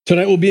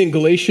Tonight we'll be in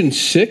Galatians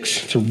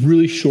 6. It's a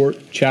really short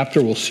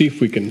chapter. We'll see if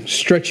we can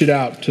stretch it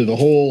out to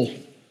fill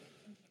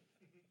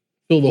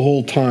the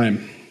whole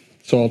time.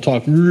 So I'll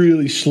talk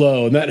really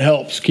slow, and that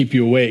helps keep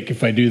you awake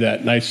if I do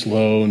that nice,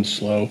 slow and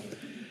slow.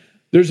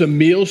 There's a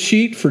meal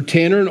sheet for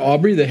Tanner and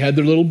Aubrey. They had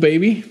their little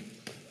baby.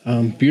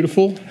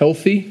 Beautiful,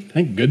 healthy,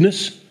 thank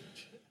goodness.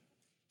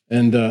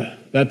 And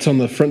that's on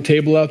the front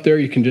table out there.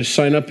 You can just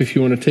sign up if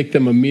you want to take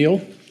them a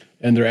meal,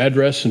 and their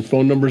address and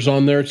phone numbers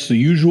on there. It's the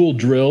usual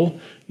drill.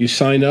 You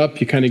sign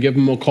up, you kind of give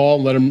them a call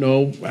and let them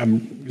know,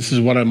 this is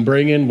what I'm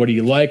bringing, what do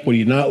you like, what do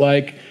you not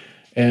like,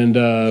 and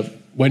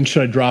when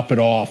should I drop it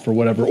off or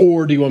whatever,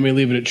 or do you want me to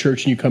leave it at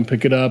church and you come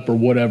pick it up or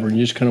whatever, and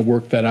you just kind of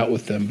work that out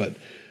with them. But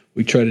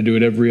we try to do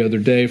it every other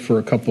day for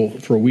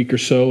a week or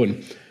so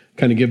and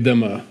kind of give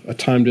them a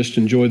time just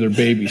to enjoy their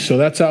baby. So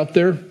that's out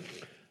there.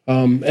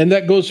 And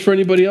that goes for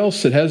anybody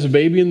else that has a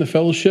baby in the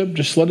fellowship.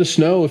 Just let us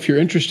know if you're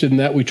interested in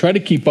that. We try to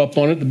keep up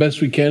on it the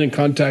best we can and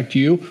contact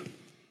you.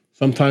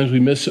 Sometimes we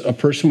miss a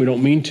person. We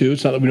don't mean to.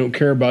 It's not that we don't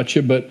care about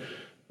you, but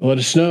let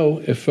us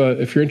know if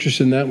you're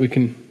interested in that. We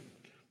can.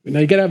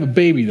 Now you got to have a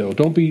baby though.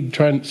 Don't be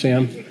trying to say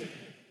I'm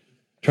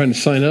trying to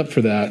sign up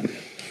for that.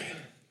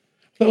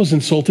 That was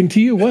insulting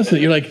to you, wasn't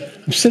it? You're like,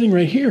 I'm sitting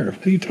right here.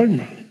 What are you talking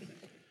about?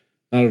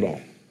 Not at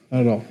all.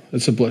 Not at all.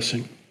 It's a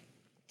blessing.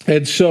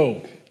 And so,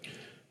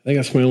 I think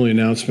that's my only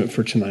announcement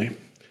for tonight.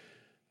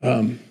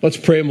 Let's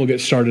pray and we'll get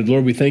started.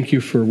 Lord, we thank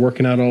you for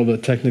working out all the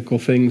technical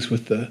things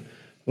with the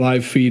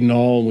live feed and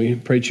all. And we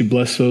pray that you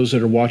bless those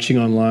that are watching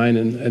online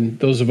and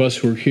those of us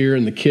who are here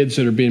and the kids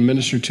that are being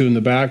ministered to in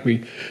the back.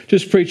 We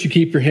just pray that you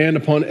keep your hand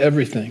upon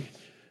everything.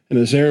 And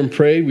as Aaron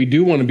prayed, we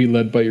do want to be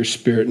led by your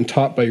Spirit and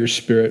taught by your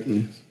Spirit.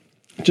 And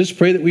just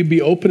pray that we'd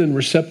be open and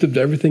receptive to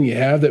everything you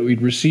have, that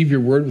we'd receive your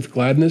word with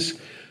gladness.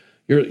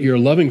 Your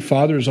loving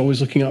Father is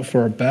always looking out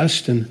for our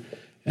best, and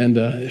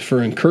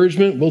for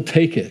encouragement, we'll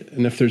take it.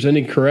 And if there's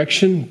any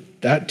correction,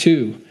 that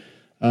too.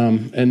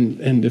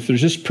 And if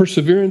there's just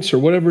perseverance or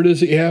whatever it is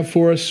that you have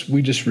for us,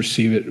 we just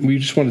receive it. We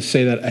just want to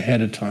say that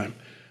ahead of time.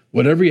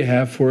 Whatever you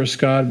have for us,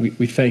 God,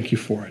 we thank you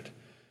for it.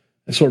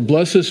 And so Lord,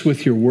 bless us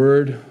with your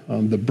word,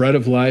 the bread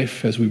of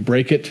life, as we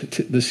break it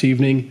this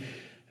evening.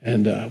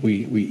 And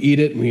we eat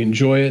it and we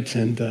enjoy it.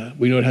 And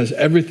we know it has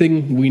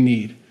everything we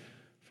need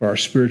for our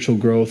spiritual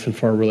growth and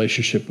for our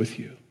relationship with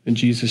you. In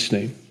Jesus'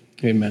 name,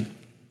 amen.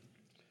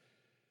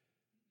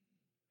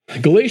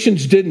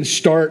 Galatians didn't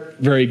start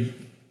very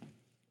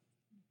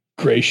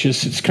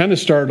gracious. It's kind of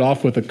started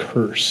off with a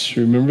curse.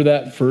 Remember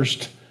that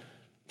first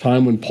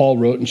time when Paul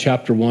wrote in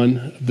chapter 1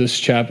 of this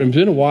chapter? It's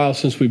been a while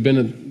since we've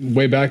been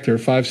way back there,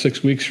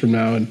 5-6 weeks from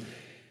now. And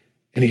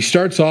he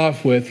starts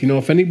off with,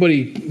 if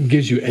anybody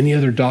gives you any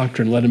other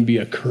doctrine, let him be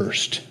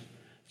accursed.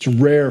 It's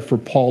rare for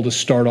Paul to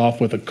start off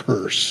with a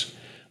curse.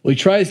 Well, he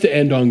tries to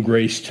end on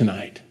grace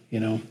tonight,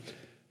 and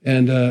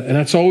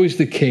that's always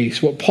the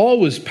case. What Paul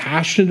was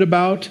passionate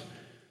about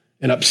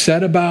and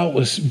upset about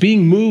was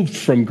being moved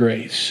from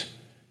grace.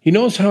 He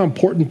knows how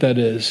important that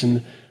is,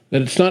 and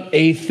that it's not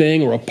a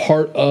thing or a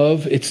part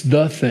of, it's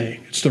the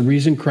thing. It's the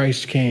reason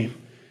Christ came.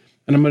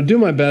 And I'm going to do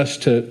my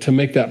best to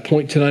make that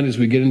point tonight as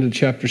we get into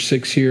chapter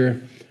 6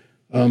 here,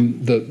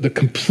 the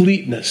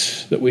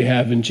completeness that we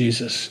have in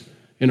Jesus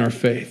in our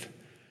faith.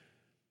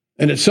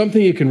 And it's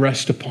something you can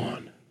rest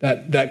upon,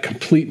 that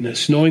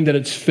completeness, knowing that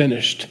it's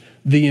finished,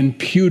 the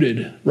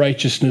imputed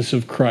righteousness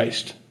of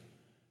Christ,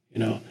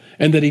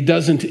 and that he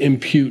doesn't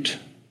impute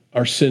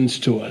our sins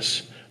to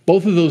us.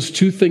 Both of those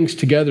two things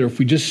together, if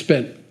we just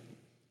spent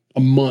a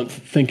month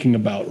thinking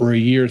about or a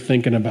year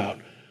thinking about,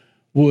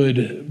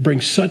 would bring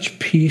such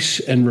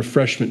peace and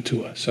refreshment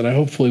to us. And I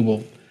hopefully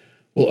will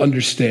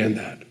understand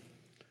that.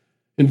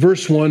 In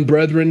verse 1,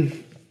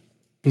 brethren,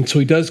 and so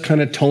he does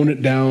kind of tone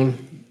it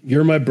down.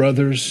 You're my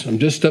brothers. I'm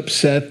just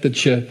upset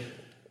that you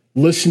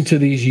listened to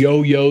these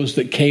yo-yos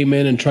that came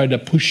in and tried to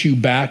push you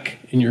back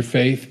in your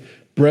faith.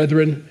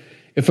 Brethren,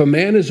 if a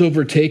man is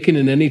overtaken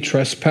in any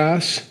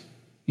trespass,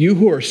 you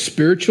who are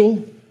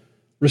spiritual,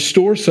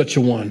 restore such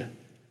a one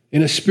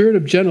in a spirit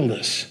of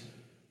gentleness,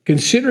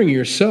 considering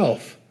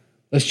yourself,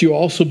 lest you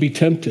also be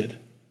tempted.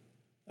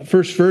 That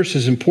first verse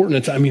is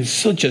important. It's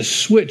such a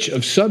switch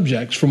of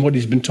subjects from what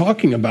he's been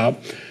talking about,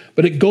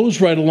 but it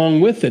goes right along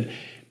with it.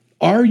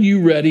 Are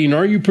you ready and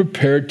are you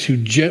prepared to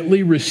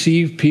gently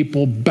receive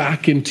people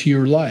back into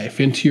your life,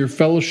 into your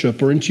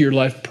fellowship, or into your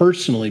life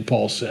personally,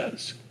 Paul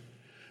says?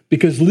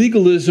 Because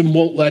legalism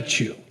won't let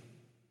you.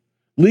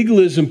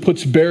 Legalism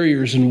puts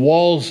barriers and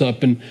walls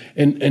up and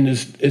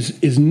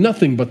is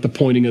nothing but the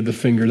pointing of the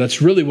finger.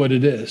 That's really what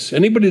it is.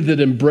 Anybody that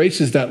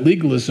embraces that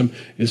legalism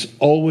is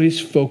always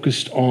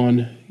focused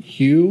on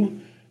you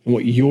and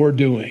what you're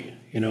doing,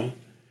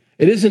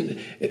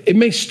 It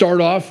may start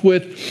off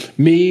with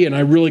me and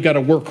I really got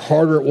to work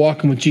harder at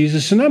walking with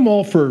Jesus, and I'm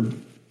all for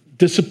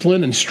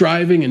discipline and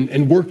striving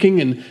and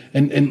working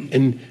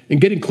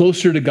and getting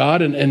closer to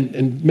God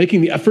and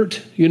making the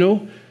effort,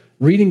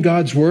 Reading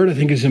God's word, I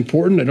think, is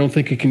important. I don't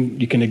think you can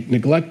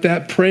neglect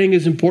that. Praying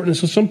is important.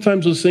 So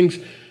sometimes those things,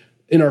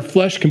 in our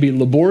flesh can be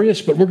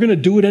laborious, but we're going to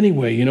do it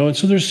anyway, And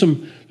so there's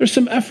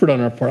some effort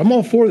on our part. I'm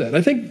all for that.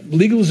 I think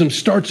legalism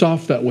starts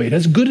off that way. It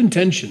has good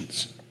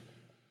intentions.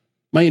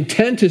 My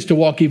intent is to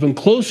walk even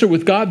closer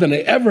with God than I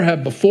ever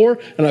have before,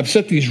 and I've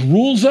set these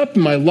rules up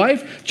in my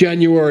life.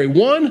 January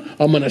 1,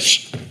 I'm going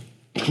to...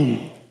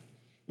 And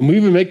we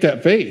even make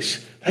that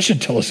face. That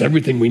should tell us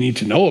everything we need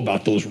to know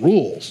about those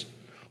rules.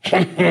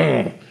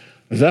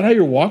 Is that how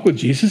your walk with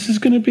Jesus is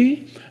going to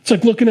be? It's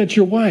like looking at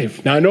your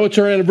wife. Now, I know it's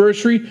our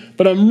anniversary,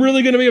 but I'm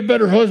really going to be a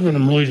better husband.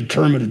 I'm really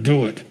determined to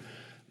do it.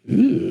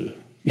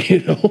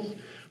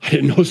 I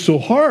didn't know it's so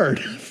hard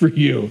for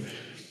you.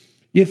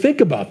 You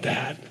think about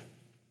that.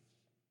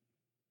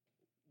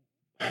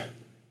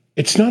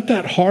 It's not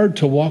that hard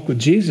to walk with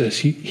Jesus.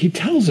 He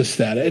tells us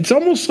that. It's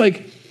almost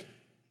like,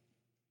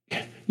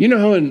 you know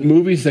how in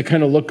movies they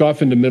kind of look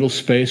off into middle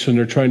space when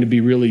they're trying to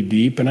be really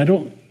deep? And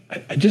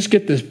I just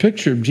get this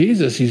picture of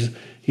Jesus.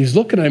 He's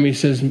looking at me. He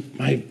says,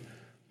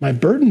 my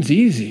burden's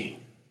easy.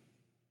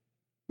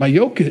 My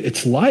yoke,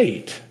 it's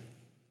light.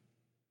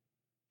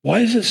 Why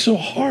is it so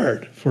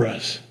hard for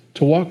us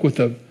to walk with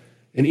an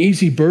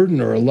easy burden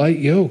or a light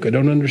yoke? I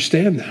don't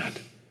understand that.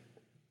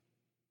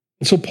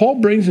 And so Paul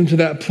brings him to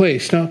that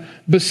place. Now,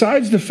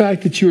 besides the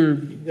fact that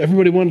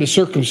everybody wanted to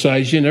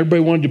circumcise you and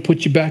everybody wanted to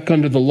put you back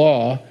under the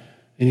law,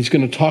 and he's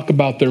going to talk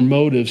about their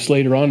motives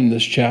later on in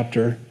this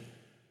chapter,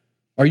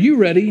 are you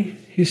ready,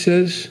 he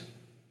says,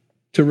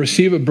 to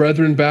receive a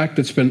brethren back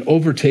that's been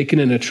overtaken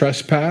in a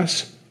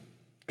trespass?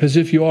 Because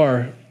if you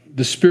are,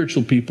 the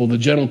spiritual people, the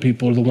gentle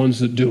people are the ones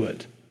that do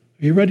it.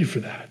 Are you ready for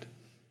that?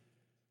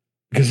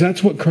 Because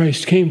that's what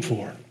Christ came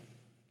for.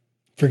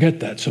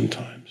 Forget that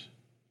sometimes.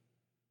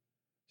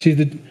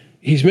 See,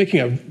 he's making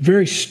a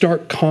very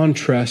stark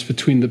contrast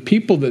between the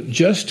people that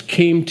just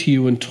came to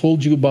you and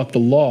told you about the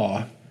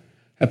law,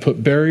 have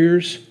put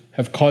barriers,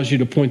 have caused you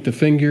to point the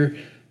finger,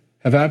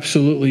 have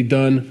absolutely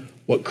done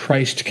what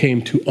Christ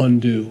came to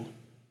undo.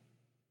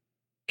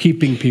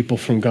 Keeping people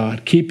from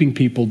God, keeping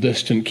people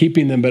distant,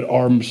 keeping them at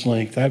arm's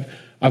length.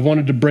 I've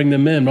wanted to bring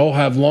them in. Oh,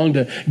 I've longed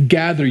to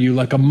gather you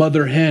like a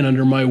mother hen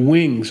under my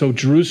wings. Oh,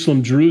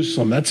 Jerusalem,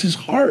 Jerusalem. That's his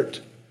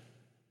heart.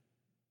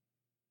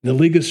 The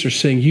legalists are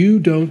saying, you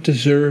don't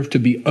deserve to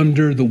be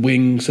under the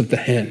wings of the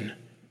hen.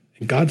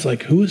 And God's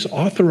like, who has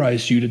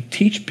authorized you to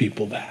teach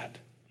people that?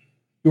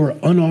 You are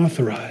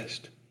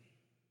unauthorized.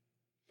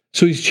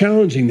 So he's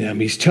challenging them.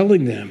 He's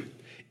telling them,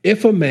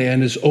 if a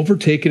man is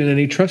overtaken in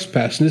any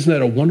trespass, and isn't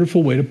that a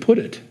wonderful way to put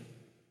it?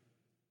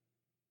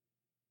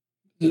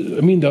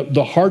 I mean,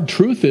 the hard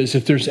truth is,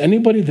 if there's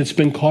anybody that's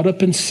been caught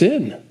up in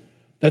sin,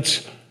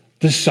 that's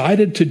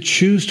decided to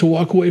choose to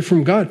walk away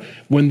from God,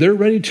 when they're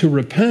ready to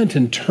repent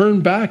and turn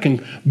back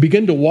and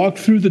begin to walk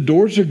through the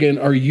doors again,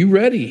 are you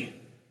ready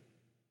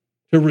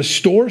to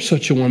restore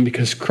such a one?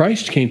 Because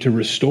Christ came to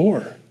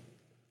restore.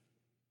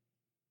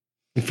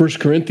 In 1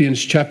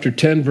 Corinthians chapter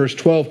 10, verse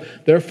 12,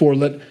 therefore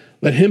let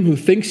him who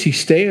thinks he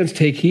stands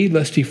take heed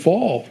lest he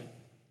fall.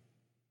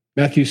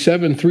 Matthew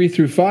 7, 3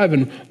 through 5,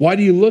 and why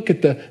do you look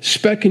at the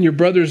speck in your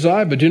brother's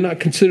eye, but do not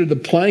consider the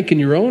plank in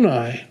your own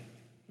eye?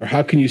 Or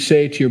how can you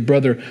say to your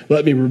brother,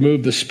 let me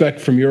remove the speck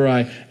from your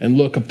eye, and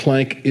look, a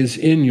plank is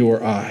in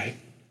your eye?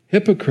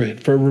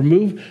 Hypocrite, for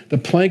remove the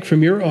plank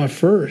from your eye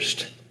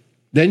first.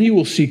 Then you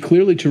will see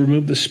clearly to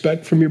remove the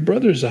speck from your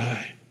brother's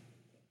eye.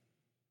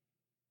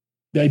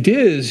 The idea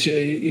is,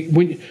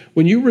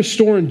 when you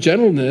restore in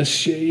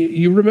gentleness,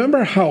 you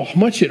remember how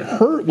much it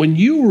hurt when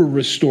you were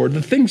restored,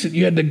 the things that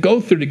you had to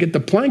go through to get the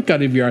plank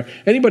out of your eye.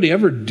 Anybody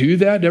ever do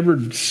that?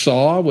 Ever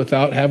saw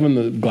without having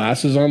the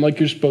glasses on like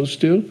you're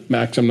supposed to?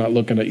 Max, I'm not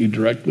looking at you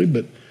directly,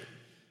 but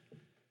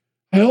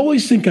I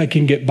always think I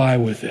can get by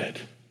with it.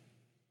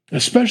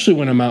 Especially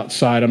when I'm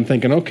outside, I'm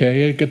thinking,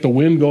 okay, I get the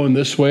wind going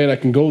this way and I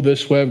can go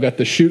this way. I've got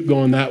the chute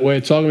going that way.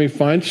 It's all going to be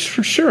fine.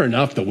 Sure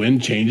enough, the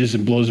wind changes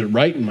and blows it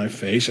right in my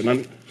face.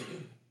 And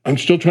I'm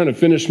still trying to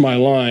finish my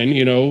line.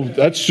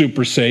 That's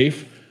super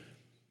safe.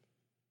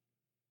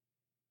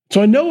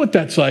 So I know what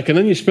that's like. And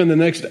then you spend the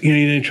next,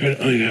 you try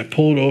to, you got to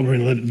pull it over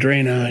and let it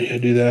drain out. You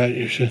do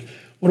that.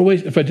 What a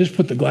waste. If I just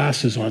put the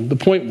glasses on. The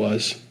point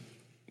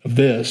of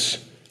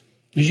this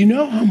is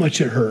how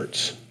much it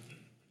hurts.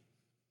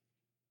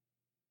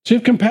 So you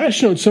have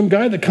compassion on some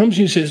guy that comes to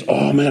you and says,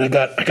 oh man, I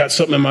got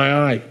something in my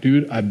eye.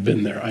 Dude, I've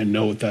been there. I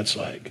know what that's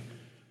like.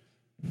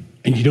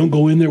 And you don't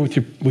go in there with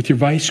your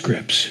vice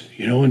grips,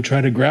 and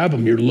try to grab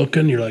them. You're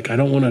looking, you're like, I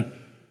don't want to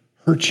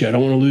hurt you. I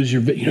don't want to lose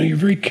your, you're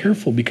very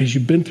careful because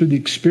you've been through the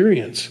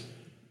experience.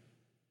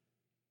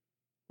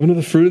 One of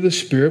the fruit of the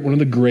Spirit, one of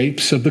the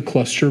grapes of the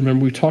cluster,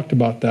 remember we talked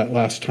about that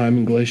last time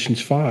in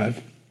Galatians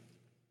 5,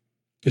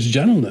 is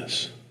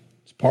gentleness.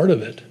 It's part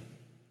of it.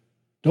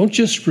 Don't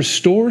just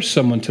restore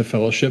someone to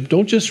fellowship.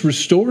 Don't just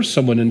restore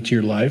someone into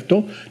your life.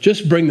 Don't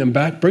just bring them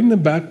back. Bring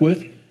them back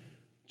with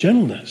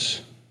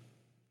gentleness.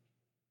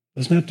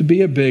 Doesn't have to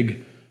be a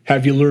big,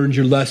 have you learned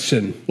your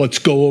lesson? Let's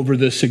go over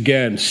this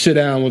again. Sit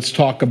down. Let's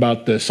talk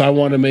about this. I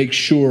want to make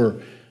sure.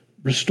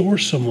 Restore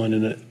someone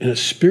in a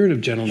spirit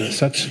of gentleness.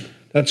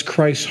 That's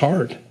Christ's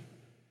heart.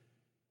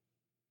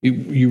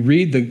 You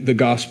read the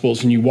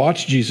Gospels and you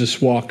watch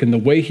Jesus walk and the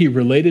way he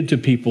related to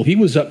people. He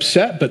was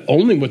upset, but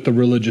only with the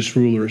religious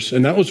rulers,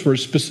 and that was for a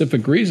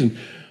specific reason.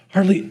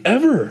 Hardly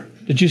ever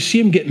did you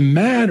see him get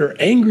mad or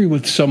angry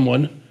with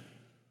someone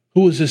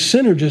who was a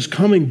sinner just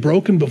coming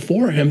broken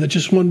before him that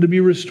just wanted to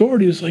be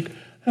restored. He was like,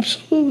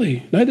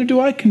 absolutely, neither do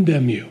I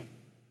condemn you.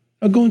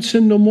 I'll go and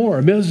sin no more.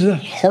 I mean, this is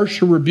as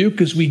harsh a rebuke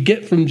as we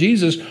get from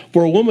Jesus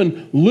for a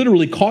woman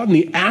literally caught in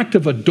the act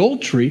of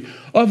adultery.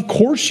 Of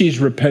course she's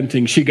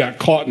repenting. She got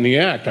caught in the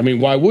act. I mean,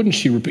 why wouldn't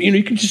she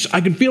repent?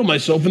 I could feel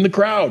myself in the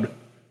crowd.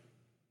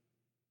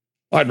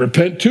 I'd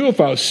repent too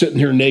if I was sitting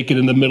here naked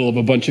in the middle of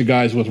a bunch of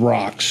guys with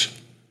rocks.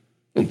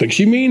 I don't think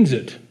she means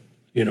it,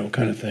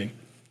 kind of thing.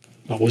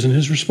 That wasn't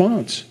his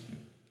response.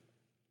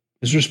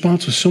 His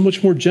response was so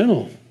much more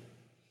gentle.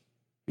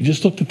 He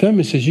just looked at them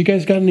and says, you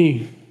guys got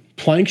any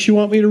planks you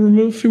want me to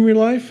remove from your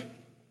life?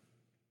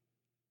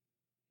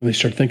 And they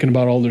start thinking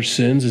about all their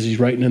sins as he's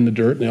writing in the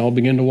dirt, and they all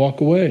begin to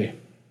walk away.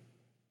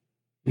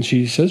 And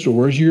she says, well,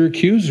 where's your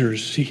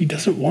accusers? See, he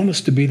doesn't want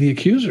us to be the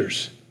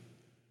accusers.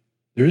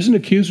 There is an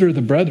accuser of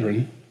the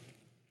brethren.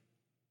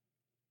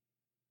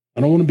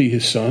 I don't want to be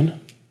his son.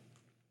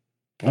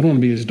 I don't want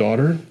to be his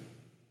daughter.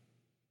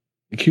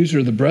 The accuser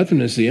of the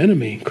brethren is the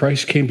enemy.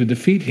 Christ came to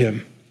defeat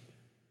him.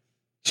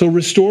 So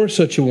restore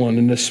such a one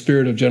in the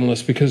spirit of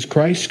gentleness, because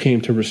Christ came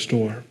to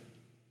restore.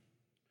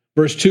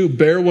 Verse 2,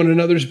 bear one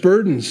another's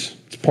burdens.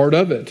 It's part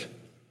of it.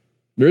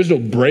 There is no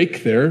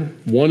break there.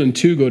 1 and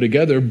 2 go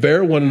together.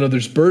 Bear one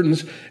another's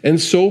burdens, and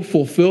so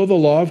fulfill the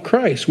law of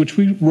Christ, which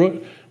we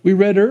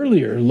read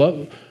earlier.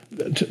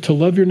 To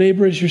love your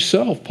neighbor as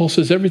yourself. Paul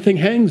says everything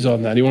hangs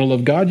on that. You want to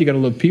love God, you got to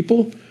love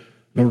people.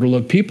 In order to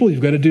love people,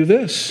 you've got to do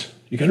this.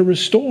 You got to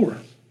restore.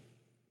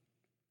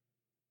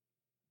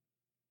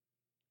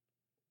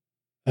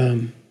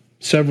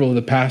 Several of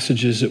the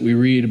passages that we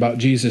read about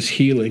Jesus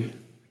healing,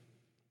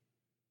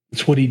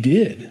 it's what he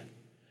did.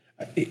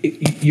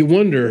 You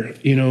wonder,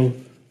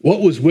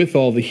 what was with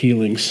all the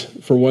healings?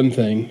 For one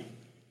thing,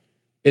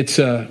 it's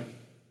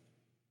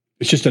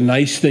just a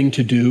nice thing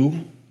to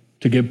do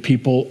to give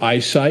people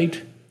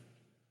eyesight.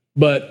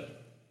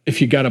 But if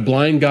you got a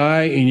blind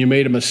guy and you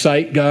made him a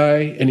sight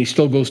guy and he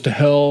still goes to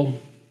hell,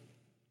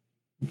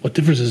 what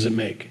difference does it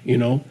make?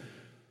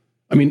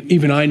 I mean,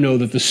 even I know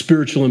that the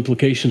spiritual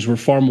implications were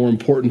far more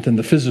important than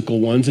the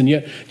physical ones, and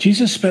yet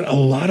Jesus spent a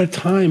lot of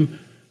time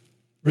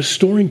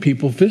restoring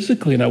people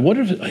physically. And I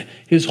wonder if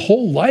his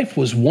whole life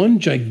was one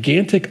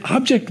gigantic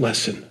object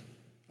lesson.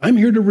 I'm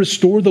here to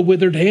restore the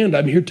withered hand.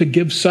 I'm here to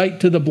give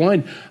sight to the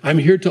blind. I'm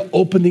here to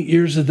open the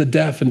ears of the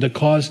deaf and to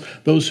cause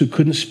those who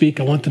couldn't speak,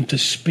 I want them to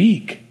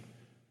speak.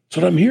 That's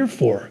what I'm here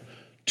for,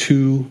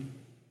 to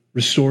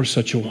restore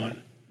such a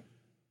one.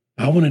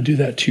 I want to do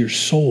that to your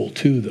soul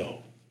too, though.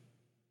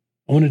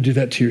 I want to do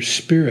that to your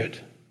spirit.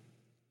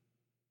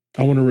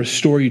 I want to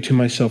restore you to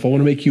myself. I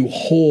want to make you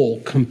whole,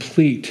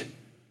 complete,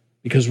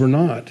 because we're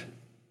not.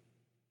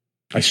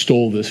 I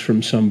stole this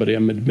from somebody.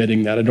 I'm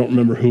admitting that. I don't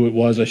remember who it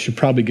was. I should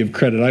probably give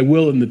credit. I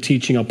will in the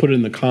teaching. I'll put it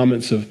in the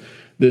comments of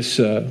this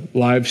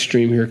live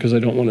stream here because I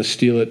don't want to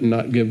steal it and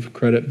not give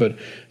credit. But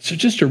it's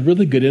just a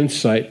really good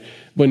insight.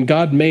 When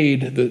God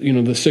made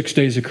the 6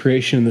 days of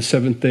creation and the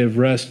seventh day of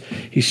rest,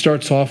 he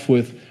starts off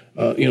with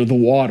the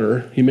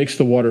water. He makes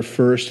the water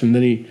first, and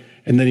then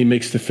he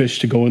makes the fish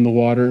to go in the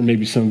water.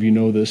 Maybe some of you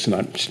know this, and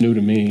it's new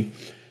to me.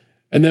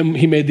 And then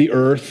he made the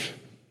earth.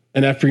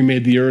 And after he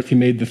made the earth, he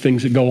made the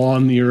things that go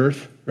on the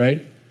earth,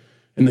 right?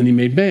 And then he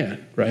made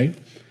man, right?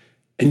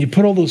 And you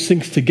put all those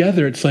things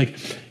together, it's like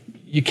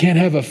you can't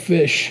have a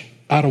fish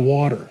out of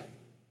water,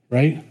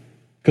 right?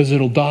 Because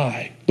it'll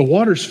die. The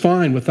water's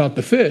fine without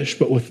the fish,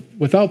 but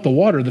without the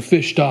water, the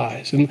fish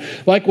dies. And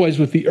likewise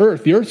with the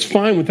earth's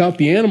fine without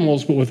the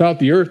animals, but without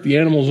the earth, the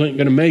animals ain't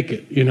going to make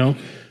it,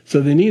 So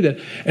they need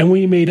it. And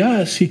when he made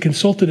us, he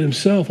consulted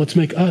himself. Let's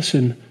make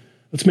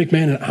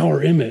man in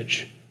our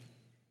image.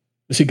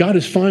 You see, God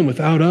is fine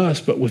without us,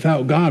 but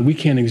without God, we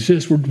can't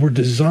exist. We're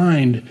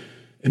designed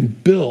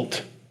and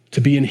built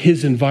to be in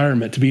his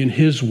environment, to be in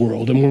his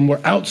world. And when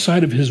we're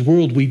outside of his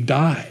world, we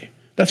die.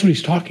 That's what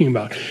he's talking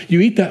about.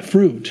 You eat that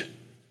fruit,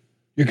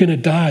 you're going to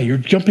die. You're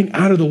jumping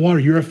out of the water.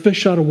 You're a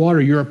fish out of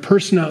water. You're a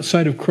person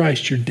outside of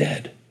Christ. You're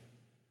dead.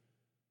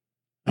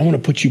 I want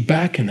to put you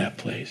back in that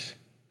place.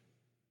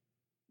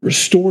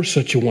 Restore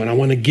such a one. I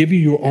want to give you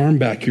your arm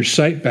back, your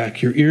sight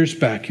back, your ears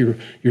back, your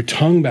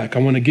tongue back. I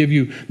want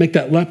to make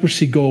that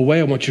leprosy go away.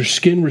 I want your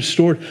skin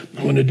restored.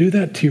 I want to do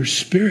that to your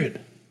spirit.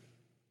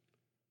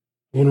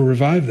 I want to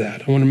revive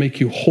that. I want to make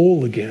you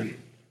whole again.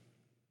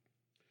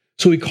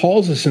 So he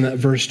calls us in that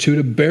verse 2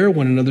 to bear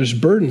one another's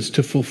burdens,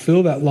 to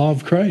fulfill that law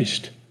of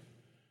Christ.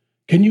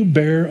 Can you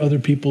bear other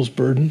people's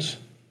burdens?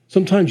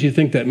 Sometimes you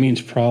think that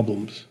means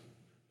problems.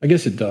 I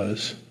guess it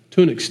does,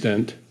 to an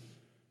extent.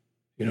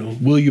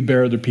 Will you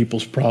bear other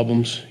people's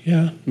problems?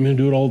 Yeah, I'm going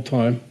to do it all the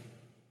time.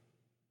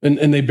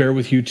 And they bear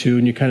with you too,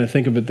 and you kind of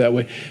think of it that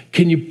way.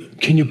 Can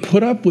you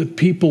put up with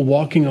people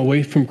walking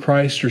away from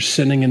Christ or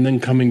sinning and then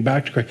coming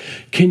back to Christ?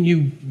 Can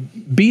you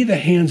be the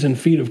hands and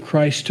feet of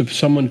Christ to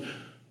someone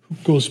who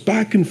goes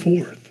back and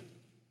forth,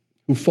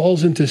 who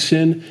falls into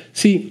sin.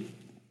 See,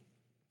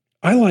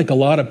 I like a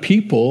lot of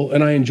people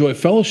and I enjoy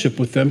fellowship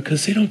with them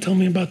because they don't tell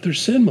me about their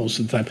sin most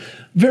of the time.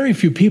 Very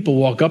few people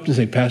walk up and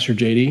say, Pastor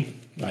JD,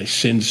 I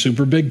sinned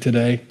super big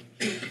today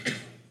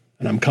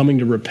and I'm coming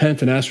to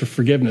repent and ask for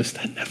forgiveness.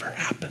 That never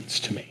happens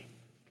to me,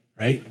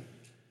 right?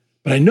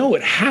 But I know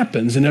it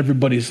happens in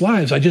everybody's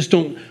lives.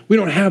 We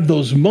don't have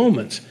those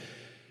moments.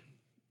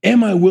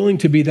 Am I willing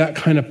to be that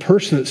kind of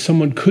person that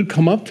someone could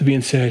come up to me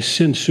and say, I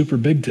sinned super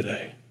big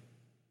today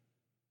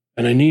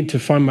and I need to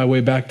find my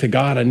way back to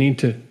God.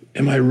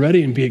 Am I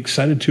ready and be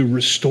excited to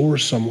restore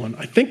someone?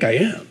 I think I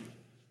am,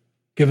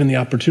 given the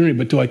opportunity.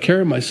 But do I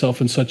carry myself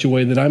in such a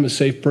way that I'm a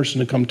safe person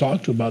to come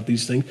talk to about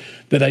these things,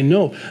 that I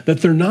know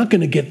that they're not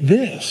going to get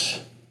this?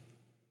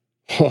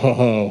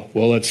 Oh,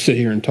 well, let's sit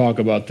here and talk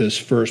about this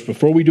first.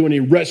 Before we do any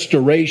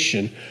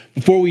restoration,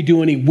 before we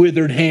do any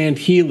withered hand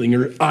healing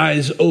or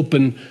eyes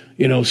open,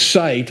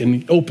 sight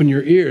and open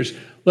your ears,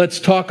 let's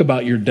talk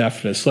about your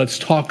deafness. Let's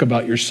talk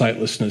about your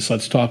sightlessness.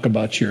 Let's talk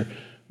about your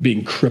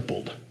being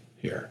crippled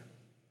here.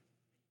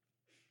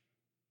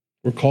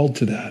 We're called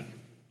to that.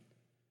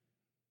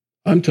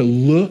 I'm to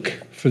look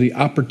for the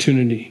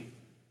opportunity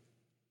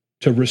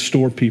to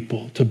restore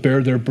people, to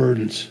bear their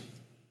burdens.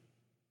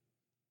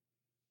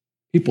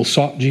 People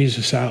sought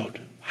Jesus out.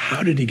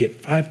 How did he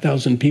get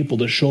 5,000 people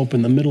to show up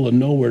in the middle of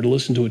nowhere to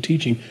listen to a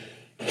teaching?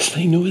 Because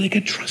they knew they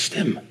could trust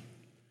him.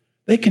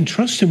 They can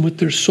trust him with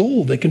their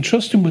soul. They can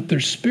trust him with their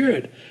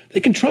spirit. They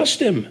can trust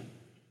him.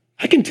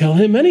 I can tell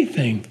him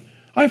anything.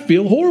 I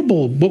feel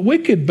horrible, but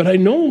wicked, but I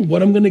know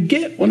what I'm going to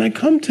get when I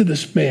come to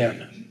this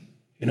man.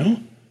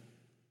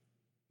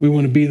 We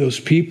want to be those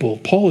people.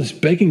 Paul is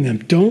begging them,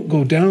 don't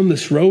go down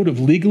this road of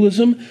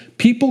legalism.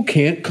 People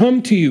can't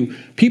come to you.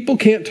 People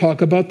can't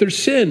talk about their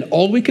sin.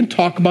 All we can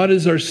talk about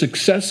is our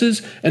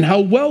successes and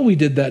how well we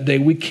did that day.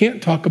 We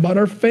can't talk about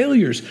our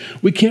failures.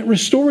 We can't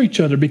restore each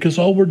other because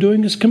all we're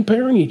doing is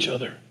comparing each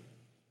other.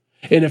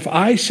 And if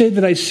I say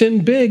that I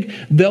sinned big,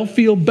 they'll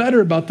feel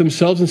better about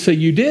themselves and say,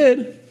 you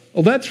did?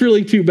 Well, that's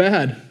really too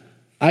bad.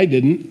 I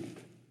didn't.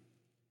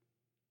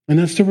 And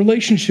that's the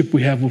relationship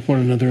we have with one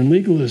another in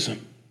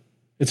legalism.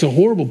 It's a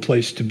horrible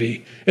place to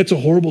be. It's a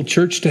horrible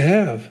church to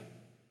have.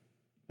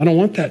 I don't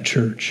want that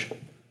church.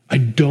 I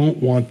don't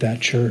want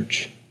that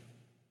church.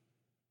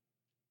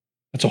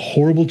 That's a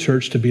horrible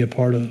church to be a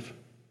part of.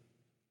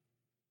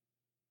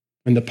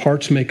 And the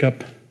parts make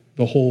up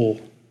the whole.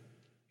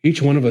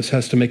 Each one of us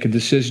has to make a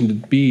decision to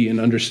be and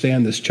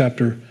understand this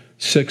chapter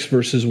 6,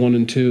 verses 1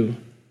 and 2.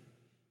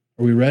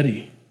 Are we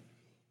ready?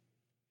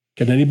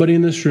 Can anybody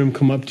in this room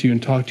come up to you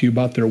and talk to you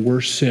about their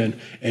worst sin?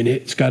 And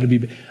it's got to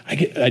be,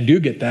 I do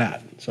get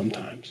that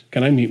sometimes.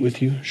 Can I meet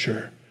with you?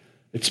 Sure.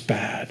 It's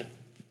bad.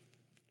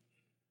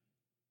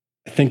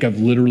 I think I've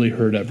literally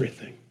heard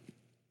everything.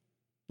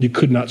 You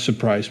could not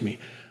surprise me.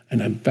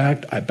 And in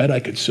fact, I bet I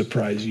could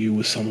surprise you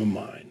with some of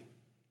mine.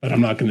 But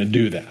I'm not going to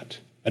do that.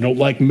 I don't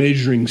like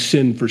measuring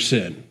sin for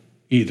sin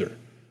either.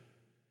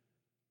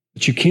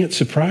 But you can't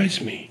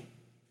surprise me.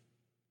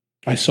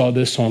 I saw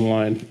this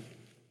online.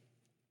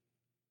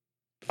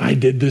 I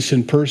did this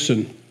in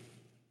person.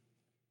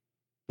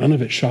 None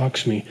of it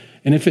shocks me.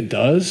 And if it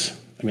does,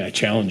 I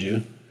challenge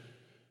you.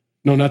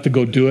 No, not to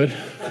go do it.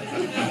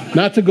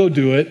 Not to go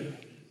do it,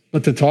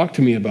 but to talk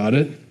to me about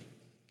it.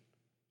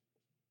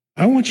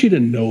 I want you to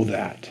know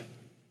that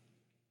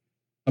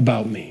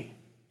about me.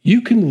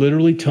 You can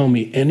literally tell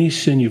me any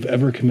sin you've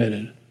ever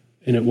committed,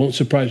 and it won't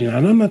surprise me.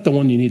 And I'm not the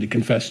one you need to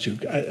confess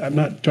to. I'm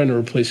not trying to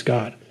replace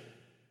God.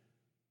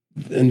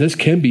 And this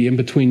can be in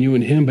between you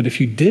and him, but if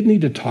you did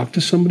need to talk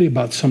to somebody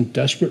about some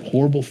desperate,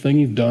 horrible thing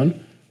you've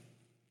done,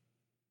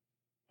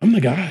 I'm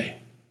the guy.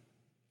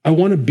 I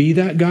want to be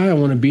that guy. I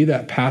want to be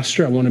that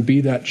pastor. I want to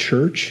be that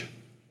church.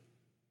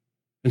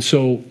 And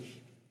so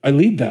I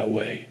lead that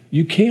way.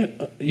 You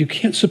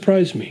can't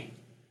surprise me.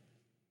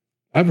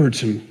 I've heard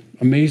some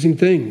amazing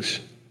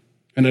things,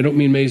 and I don't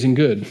mean amazing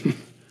good.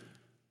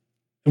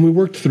 And we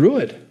worked through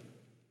it.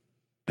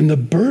 And the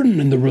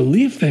burden and the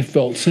relief they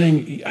felt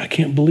saying, I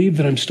can't believe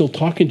that I'm still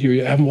talking to you.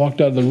 You haven't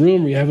walked out of the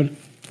room or you haven't.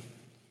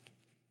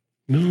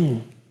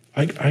 No,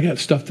 I got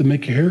stuff to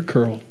make your hair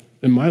curl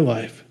in my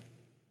life.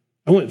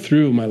 I went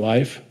through my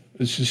life.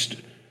 It's just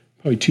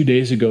probably 2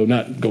 days ago,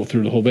 not go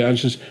through the whole bit. I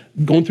was just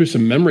going through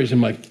some memories.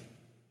 I'm like,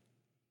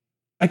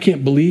 I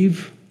can't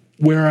believe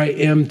where I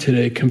am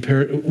today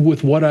compared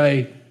with what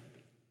I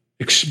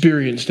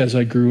experienced as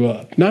I grew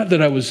up. Not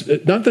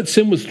that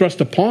sin was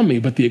thrust upon me,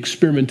 but the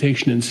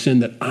experimentation in sin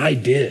that I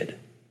did.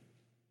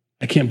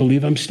 I can't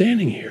believe I'm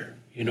standing here,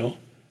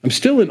 I'm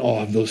still in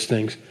awe of those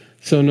things.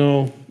 So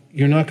no,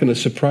 you're not going to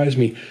surprise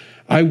me.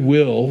 I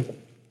will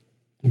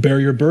bear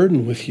your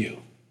burden with you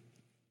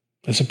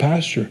as a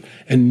pastor,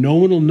 and no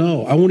one will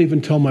know. I won't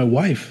even tell my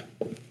wife.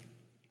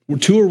 We're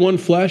two or one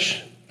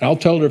flesh. I'll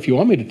tell her if you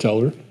want me to tell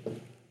her,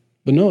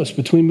 but no, it's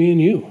between me and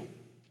you.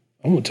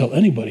 I won't tell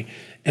anybody.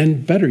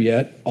 And better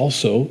yet,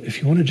 also, if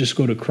you want to just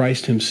go to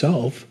Christ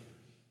himself,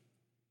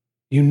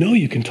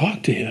 you can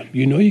talk to him.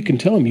 You can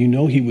tell him.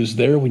 He was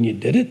there when you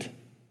did it.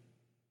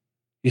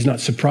 He's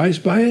not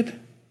surprised by it.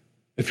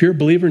 If you're a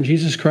believer in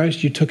Jesus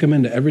Christ, you took him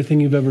into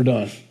everything you've ever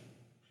done.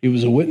 He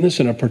was a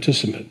witness and a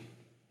participant.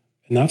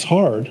 And that's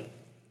hard,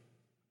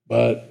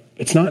 but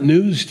it's not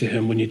news to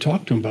him when you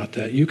talk to him about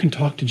that. You can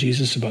talk to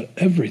Jesus about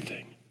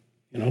everything,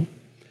 you know?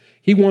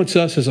 He wants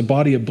us as a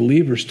body of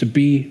believers to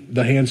be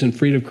the hands and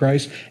feet of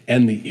Christ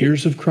and the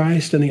ears of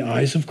Christ and the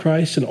eyes of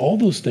Christ and all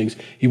those things.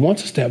 He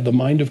wants us to have the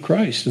mind of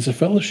Christ as a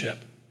fellowship.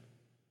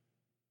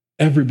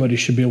 Everybody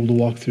should be able to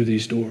walk through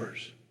these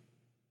doors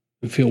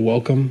and feel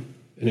welcome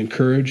and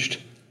encouraged,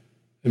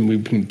 and we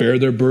can bear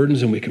their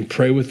burdens and we can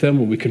pray with them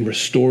and we can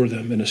restore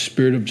them in a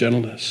spirit of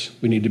gentleness.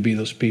 We need to be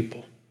those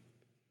people.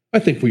 I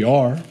think we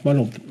are. I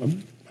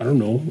don't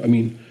know. I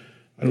mean,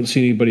 I don't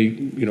see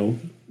anybody,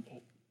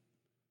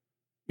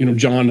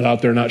 John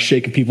out there not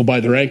shaking people by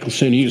their ankles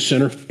saying, "You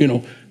sinner."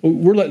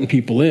 We're letting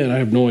people in. I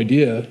have no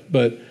idea,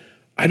 but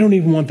I don't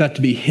even want that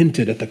to be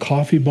hinted at the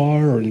coffee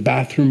bar or in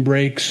bathroom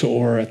breaks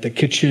or at the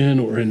kitchen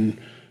or in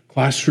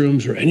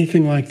classrooms or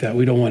anything like that.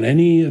 We don't want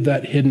any of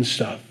that hidden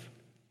stuff.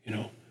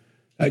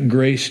 That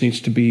grace needs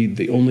to be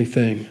the only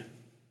thing.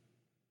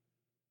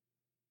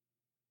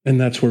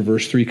 And that's where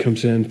verse 3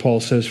 comes in.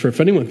 Paul says, "For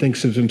if anyone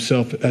thinks of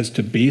himself as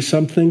to be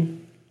something,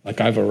 like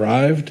I've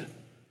arrived,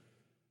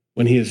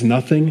 when he is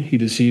nothing, he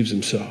deceives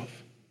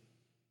himself.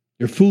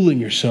 You're fooling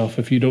yourself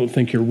if you don't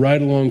think you're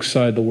right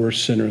alongside the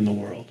worst sinner in the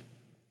world.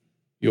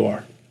 You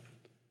are.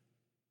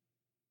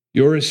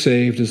 You're as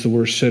saved as the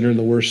worst sinner, and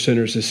the worst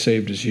sinner is as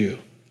saved as you.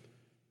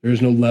 There is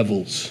no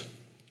levels.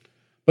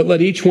 But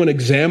let each one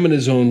examine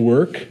his own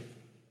work,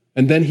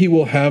 and then he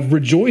will have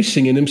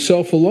rejoicing in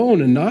himself alone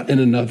and not in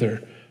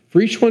another. For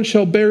each one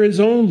shall bear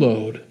his own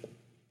load."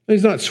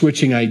 He's not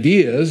switching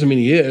ideas. I mean,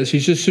 he is.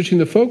 He's just switching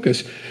the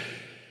focus.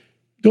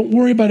 Don't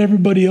worry about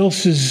everybody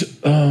else's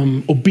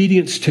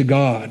obedience to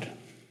God.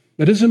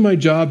 It isn't my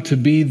job to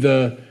be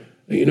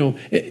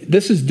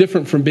this is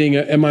different from being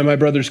am I my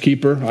brother's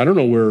keeper? I don't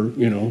know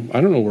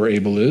where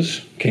Abel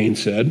is, Cain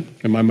said.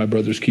 Am I my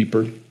brother's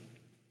keeper?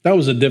 That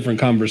was a different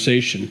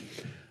conversation.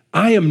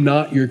 I am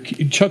not your...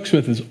 Chuck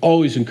Smith has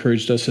always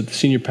encouraged us at the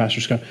Senior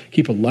Pastor's Conference,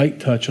 keep a light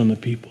touch on the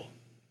people.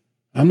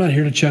 I'm not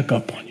here to check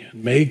up on you.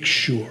 Make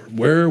sure.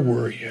 Where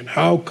were you and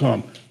how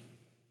come?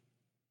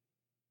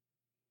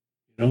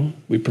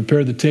 We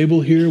prepare the table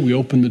here. We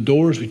open the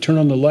doors. We turn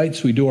on the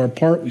lights. We do our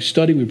part. We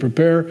study. We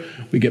prepare.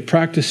 We get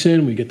practice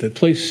in. We get the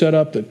place set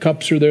up. The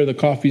cups are there. The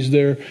coffee's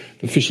there.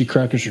 The fishy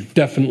crackers are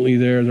definitely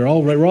there. We're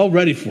all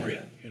ready for you.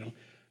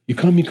 You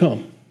come, you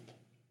come.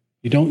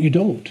 You don't, you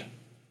don't.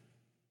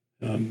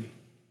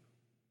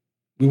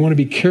 We want to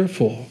be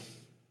careful.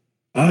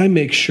 I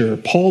make sure.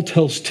 Paul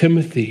tells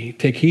Timothy,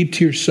 take heed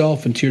to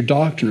yourself and to your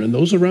doctrine, and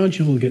those around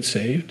you will get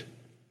saved.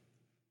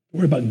 I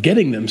worry about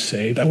getting them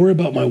saved. I worry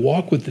about my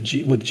walk with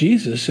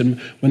Jesus, and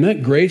when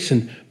that grace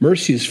and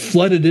mercy is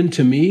flooded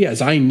into me as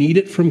I need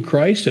it from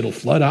Christ, it'll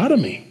flood out of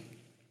me.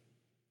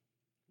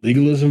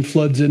 Legalism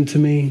floods into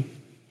me.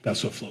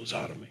 That's what flows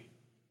out of me.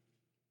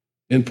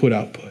 Input,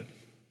 output.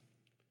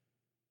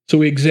 So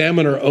we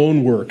examine our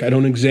own work. I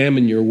don't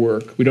examine your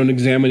work. We don't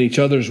examine each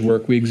other's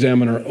work. We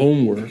examine our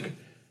own work.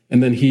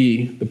 And then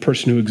he, the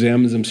person who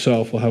examines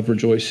himself, will have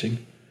rejoicing.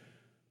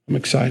 I'm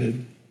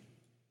excited.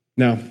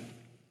 Now,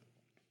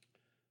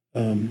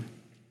 in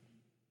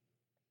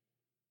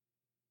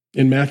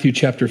Matthew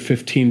chapter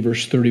 15,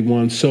 verse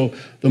 31, so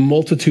the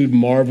multitude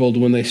marveled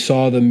when they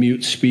saw the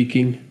mute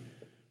speaking,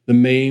 the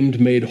maimed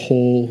made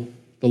whole,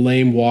 the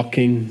lame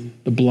walking,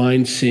 the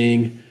blind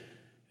seeing,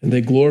 and they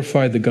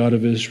glorified the God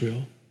of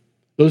Israel.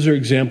 Those are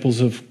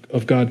examples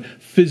of God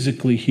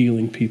physically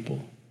healing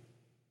people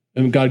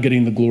and God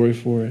getting the glory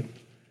for it.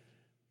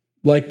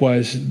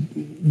 Likewise,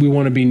 we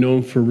want to be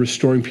known for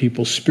restoring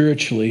people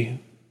spiritually,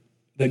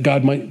 that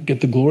God might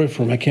get the glory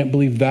from. I can't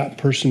believe that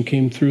person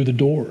came through the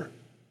door.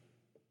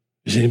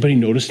 Has anybody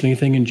noticed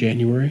anything in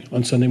January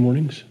on Sunday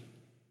mornings?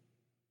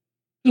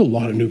 There's a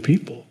lot of new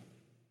people.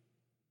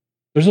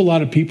 There's a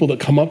lot of people that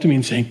come up to me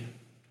and saying,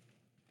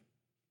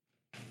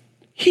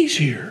 "He's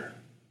here.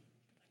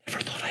 Never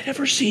thought I'd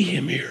ever see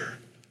him here."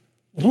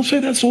 Well, don't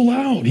say that so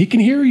loud. He can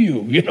hear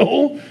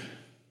you,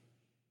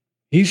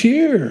 He's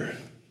here.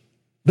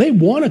 They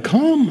want to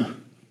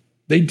come.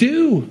 They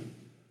do.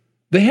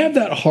 They have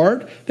that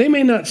heart. They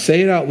may not say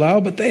it out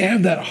loud, but they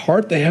have that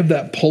heart. They have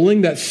that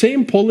pulling, that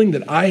same pulling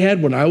that I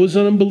had when I was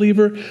an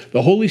unbeliever.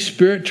 The Holy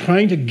Spirit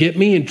trying to get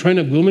me and trying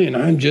to glue me, and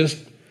I'm just,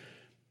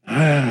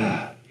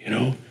 I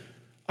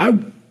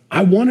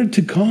wanted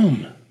to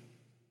come.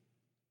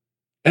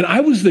 And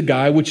I was the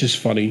guy, which is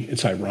funny,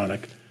 it's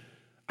ironic.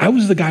 I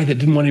was the guy that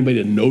didn't want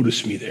anybody to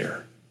notice me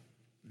there.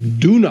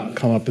 Do not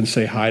come up and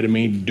say hi to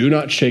me. Do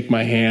not shake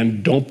my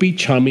hand. Don't be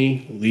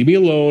chummy. Leave me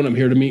alone. I'm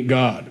here to meet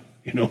God.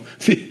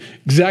 The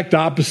exact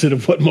opposite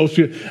of what most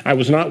people, I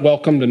was not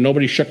welcomed and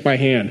nobody shook my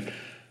hand.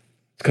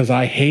 Because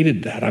I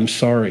hated that. I'm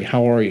sorry.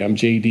 How are you? I'm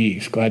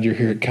JD. Glad you're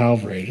here at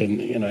Calvary.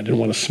 And I didn't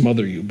want to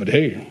smother you, but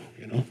hey,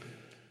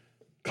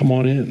 come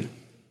on in.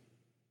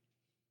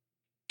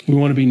 We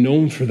want to be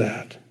known for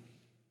that.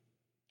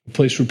 A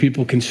place where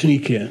people can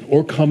sneak in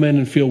or come in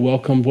and feel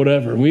welcomed,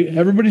 whatever.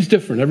 Everybody's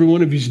different. Every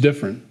one of you's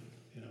different.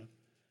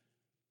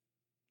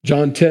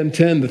 John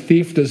 10:10, the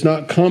thief does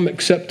not come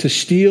except to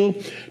steal,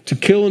 to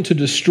kill, and to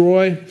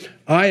destroy.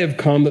 I have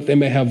come that they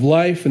may have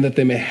life and that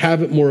they may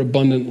have it more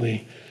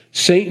abundantly.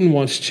 Satan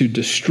wants to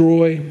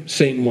destroy.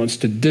 Satan wants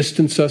to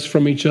distance us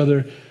from each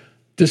other,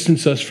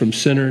 distance us from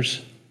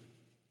sinners.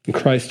 And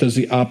Christ does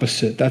the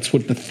opposite. That's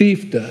what the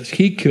thief does.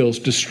 He kills,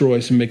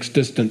 destroys, and makes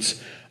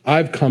distance.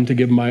 I've come to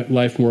give my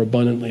life more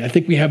abundantly. I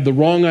think we have the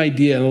wrong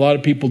idea, and a lot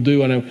of people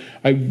do, and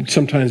I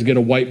sometimes get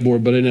a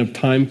whiteboard, but I didn't have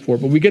time for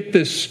it. But we get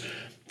this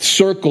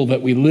circle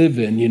that we live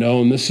in,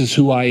 and this is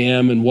who I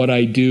am and what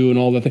I do and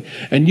all that thing.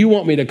 And you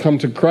want me to come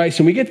to Christ,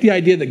 and we get the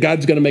idea that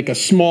God's going to make a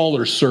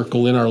smaller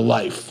circle in our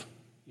life,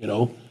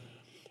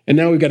 And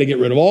now we've got to get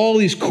rid of all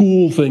these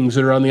cool things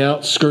that are on the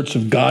outskirts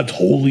of God's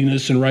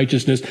holiness and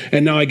righteousness,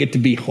 and now I get to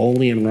be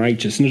holy and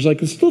righteous. And there's like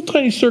this little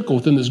tiny circle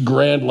within this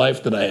grand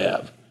life that I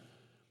have.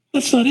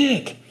 That's not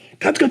it.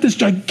 God's got this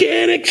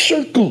gigantic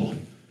circle.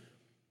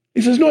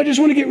 He says, no, I just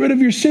want to get rid of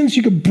your sins so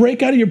you can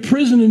break out of your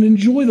prison and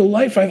enjoy the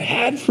life I've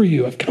had for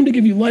you. I've come to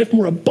give you life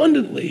more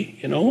abundantly,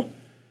 There's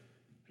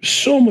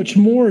so much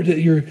more that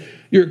you're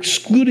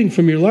excluding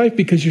from your life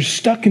because you're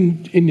stuck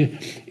in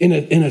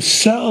a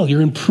cell.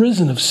 You're in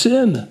prison of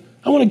sin.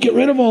 I want to get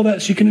rid of all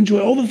that so you can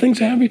enjoy all the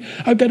things I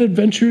have. I've got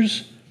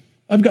adventures.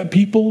 I've got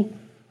people.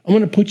 I'm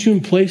going to put you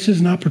in places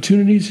and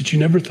opportunities that you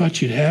never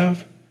thought you'd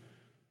have.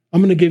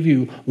 I'm going to give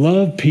you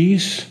love,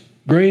 peace,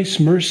 grace,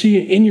 mercy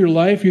in your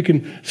life. You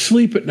can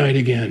sleep at night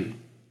again.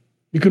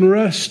 You can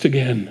rest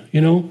again.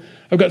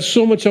 I've got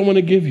so much I want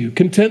to give you.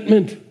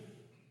 Contentment.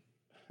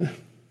 You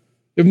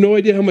have no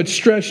idea how much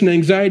stress and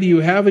anxiety you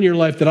have in your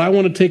life that I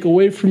want to take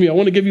away from you. I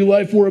want to give you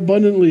life more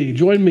abundantly.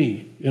 Join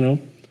me,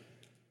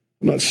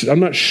 I'm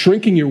not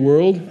shrinking your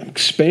world. I'm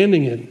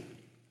expanding it.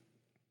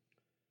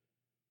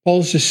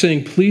 Paul's just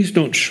saying, please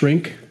don't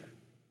shrink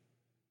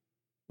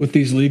with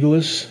these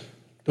legalists.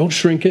 Don't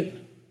shrink it.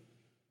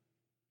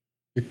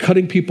 You're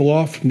cutting people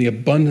off from the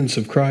abundance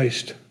of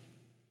Christ.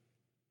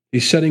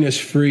 He's setting us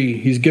free.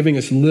 He's giving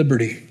us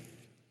liberty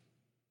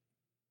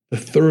to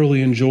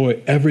thoroughly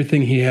enjoy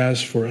everything he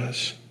has for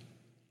us.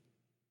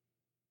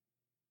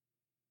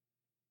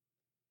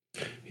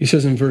 He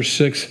says in verse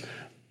 6,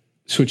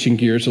 switching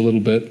gears a little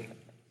bit,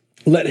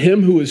 let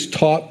him who is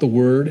taught the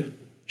word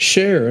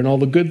share in all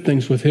the good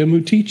things with him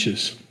who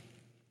teaches.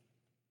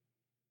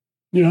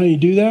 You know how you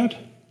do that?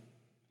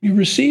 You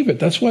receive it.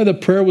 That's why the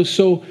prayer was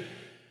so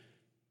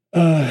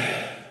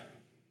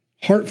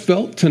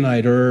heartfelt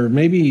tonight, or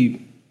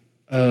maybe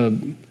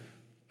I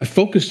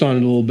focused on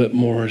it a little bit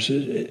more.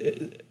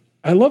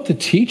 I love to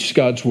teach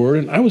God's word,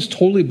 and I was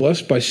totally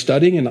blessed by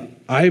studying, and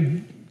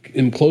I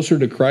am closer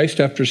to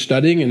Christ after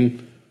studying,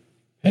 and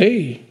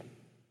hey,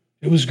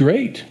 it was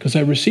great because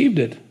I received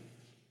it.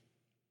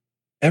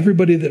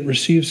 Everybody that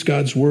receives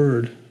God's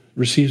word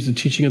receives the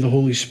teaching of the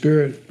Holy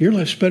Spirit. Your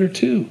life's better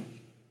too.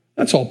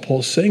 That's all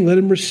Paul's saying. Let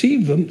him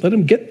receive them. Let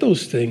him get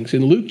those things.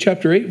 In Luke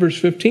chapter 8, verse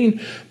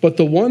 15, but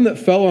the one that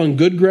fell on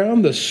good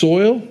ground, the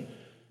soil,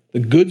 the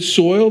good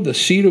soil, the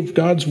seed of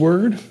God's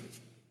word,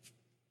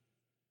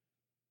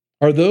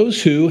 are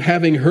those who,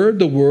 having heard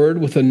the word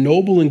with a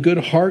noble and good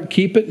heart,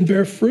 keep it and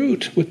bear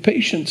fruit with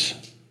patience.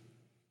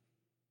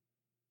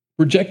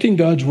 Rejecting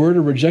God's word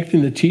or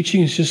rejecting the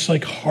teaching is just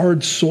like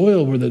hard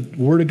soil where the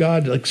word of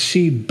God, like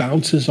seed,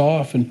 bounces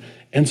off and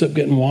ends up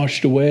getting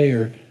washed away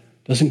or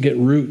doesn't get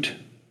root.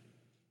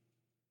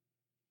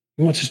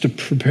 He wants us to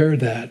prepare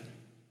that.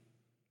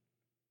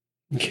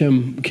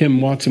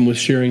 Kim Watson was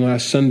sharing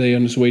last Sunday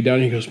on his way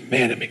down. He goes,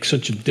 man, it makes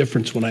such a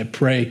difference when I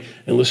pray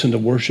and listen to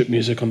worship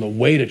music on the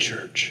way to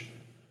church.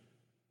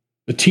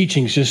 The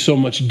teaching's just so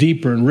much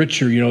deeper and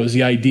richer, is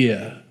the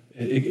idea.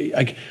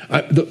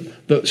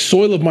 The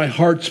soil of my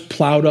heart's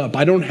plowed up.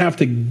 I don't have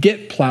to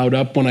get plowed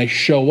up when I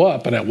show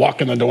up and I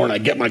walk in the door and I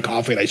get my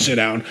coffee and I sit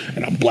down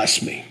and I'll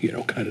bless me,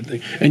 kind of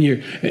thing.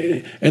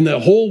 And the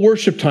whole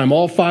worship time,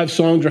 all 5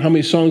 songs or how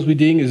many songs we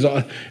ding is,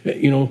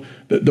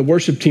 the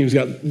worship team's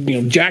got,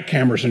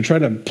 jackhammers and try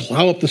to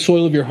plow up the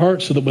soil of your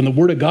heart so that when the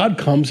word of God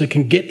comes, it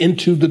can get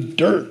into the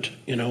dirt,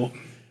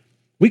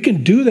 We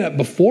can do that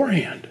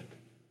beforehand.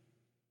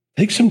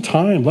 Take some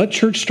time. Let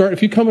church start.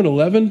 If you come at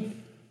 11,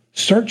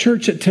 start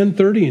church at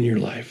 10:30 in your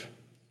life.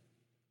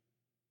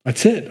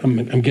 That's it. I'm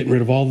getting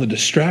rid of all the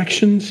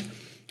distractions.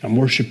 I'm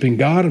worshiping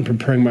God. I'm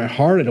preparing my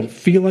heart. I don't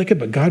feel like it,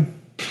 but God,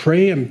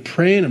 I'm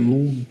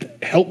praying.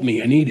 Help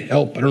me. I need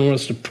help. I don't want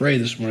us to pray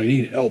this morning. I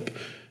need help.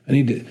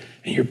 And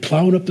you're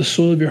plowing up the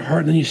soil of your heart,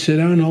 and then you sit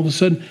down, and all of a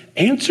sudden,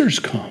 answers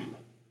come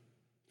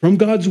from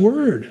God's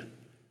word,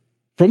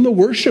 from the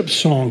worship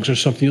songs or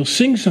something. You'll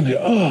sing something.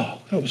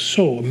 Oh, that was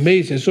so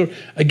amazing. So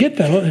I get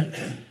that.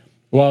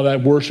 Well,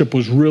 that worship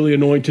was really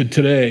anointed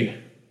today.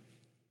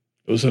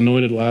 It was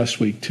anointed last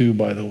week too,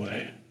 by the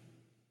way.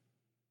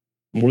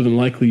 More than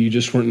likely, you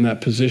just weren't in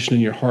that position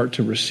in your heart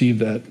to receive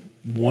that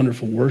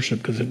wonderful worship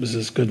because it was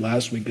as good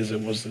last week as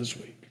it was this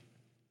week.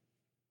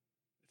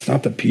 It's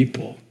not the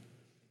people.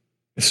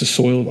 It's the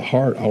soil of the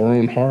heart, our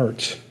own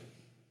hearts.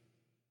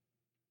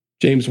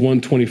 James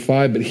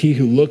 1:25, but he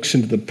who looks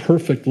into the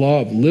perfect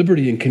law of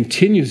liberty and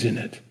continues in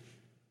it,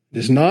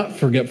 is not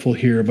forgetful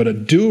here, but a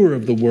doer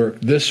of the work,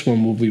 this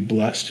one will be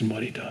blessed in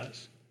what he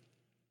does.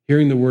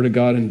 Hearing the word of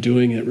God and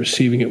doing it,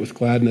 receiving it with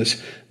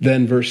gladness.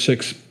 Then verse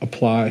 6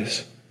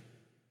 applies.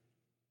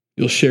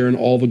 You'll share in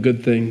all the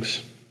good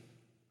things.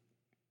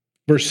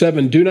 Verse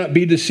 7, do not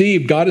be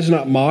deceived. God is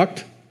not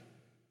mocked.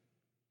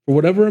 For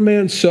whatever a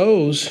man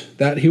sows,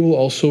 that he will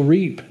also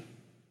reap.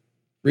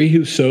 For he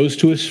who sows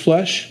to his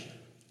flesh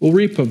will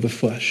reap of the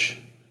flesh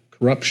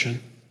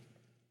corruption.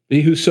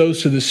 He who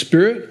sows to the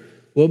Spirit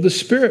will of the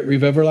Spirit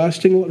reap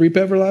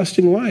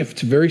everlasting life.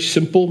 It's a very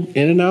simple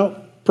in and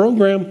out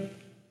program.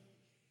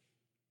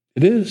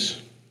 It is.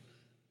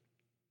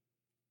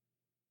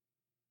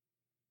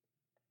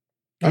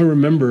 I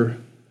remember,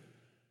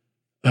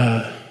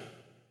 back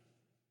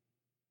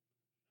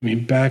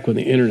when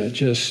the internet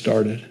just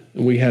started,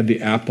 and we had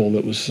the Apple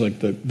that was like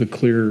the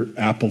clear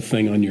Apple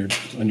thing on your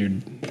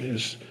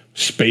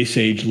space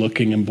age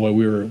looking, and boy,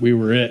 we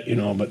were it,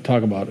 but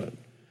talk about a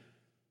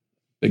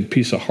big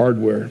piece of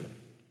hardware.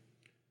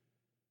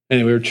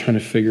 Anyway, we were trying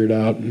to figure it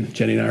out, and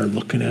Jenny and I are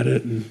looking at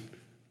it, and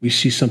we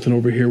see something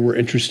over here we're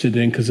interested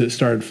in because it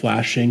started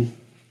flashing.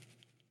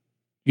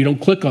 You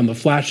don't click on the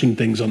flashing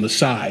things on the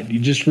side. You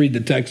just read the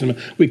text,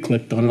 and we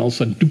clicked on it, all of a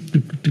sudden,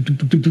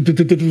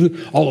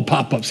 all the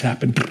pop-ups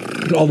happen,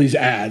 all these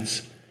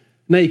ads.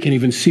 Now you can't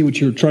even see what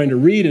you're trying to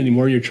read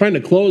anymore. You're trying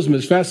to close them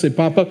as fast as they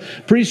pop up.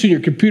 Pretty soon your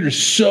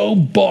computer's so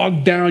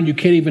bogged down you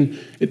can't even,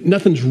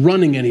 nothing's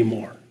running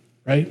anymore,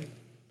 right?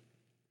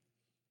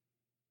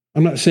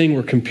 I'm not saying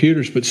we're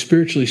computers, but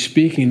spiritually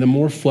speaking, the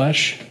more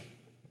flesh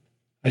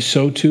I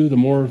sow to, the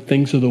more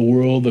things of the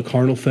world, the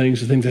carnal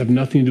things, the things that have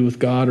nothing to do with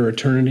God or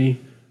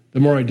eternity, the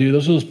more I do,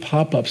 those are those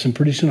pop-ups, and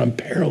pretty soon I'm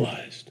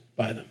paralyzed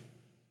by them.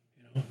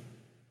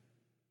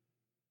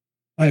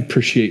 I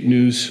appreciate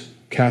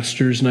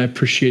newscasters, and I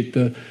appreciate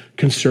the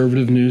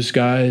conservative news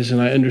guys,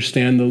 and I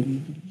understand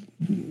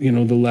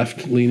the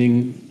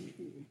left-leaning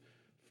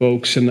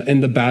folks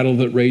and the battle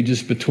that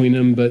rages between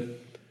them, but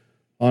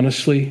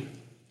honestly,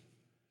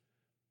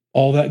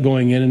 all that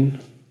going in,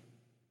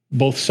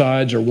 both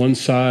sides or one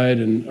side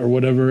or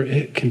whatever,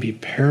 it can be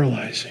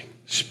paralyzing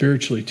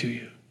spiritually to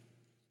you.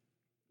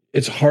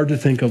 It's hard to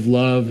think of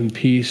love and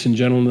peace and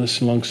gentleness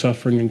and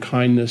long-suffering and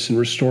kindness and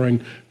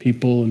restoring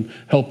people and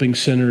helping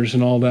sinners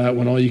and all that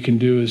when all you can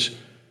do is,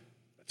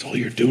 that's all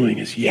you're doing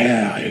is,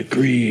 yeah, I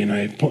agree. And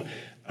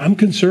I'm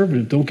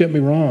conservative, don't get me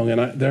wrong. And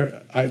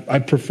I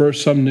prefer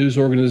some news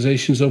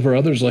organizations over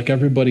others like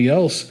everybody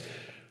else.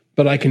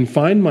 But I can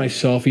find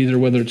myself either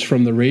whether it's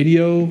from the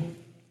radio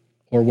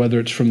or whether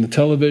it's from the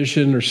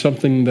television or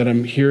something that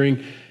I'm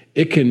hearing,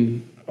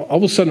 all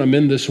of a sudden I'm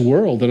in this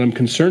world and I'm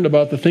concerned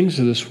about the things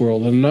of this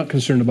world, and I'm not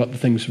concerned about the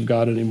things of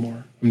God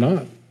anymore. I'm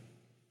not.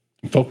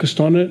 I'm focused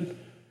on it.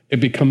 It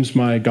becomes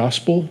my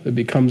gospel. It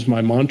becomes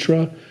my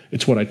mantra.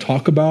 It's what I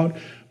talk about.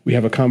 We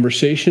have a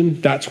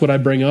conversation. That's what I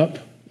bring up.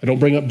 I don't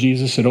bring up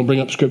Jesus. I don't bring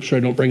up Scripture.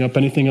 I don't bring up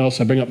anything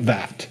else. I bring up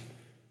that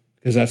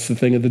because that's the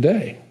thing of the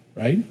day,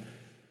 right?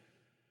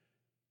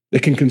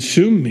 It can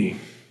consume me.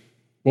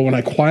 But when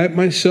I quiet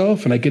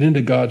myself and I get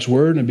into God's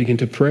word and I begin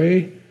to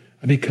pray,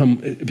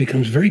 it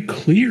becomes very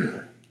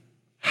clear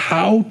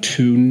how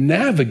to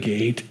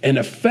navigate and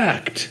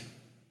effectively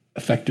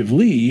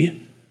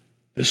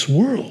this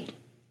world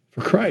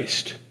for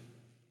Christ.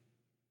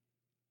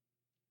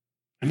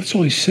 And that's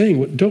all he's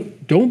saying.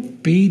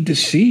 Don't be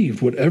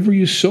deceived. Whatever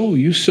you sow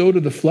to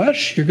the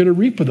flesh, you're going to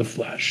reap of the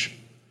flesh.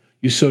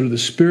 You sow to the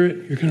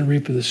Spirit, you're going to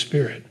reap of the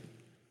Spirit.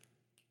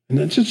 And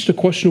that's just a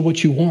question of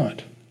what you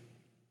want.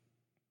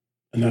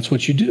 And that's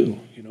what you do,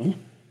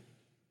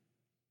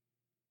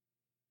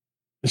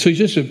 And so he's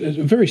just a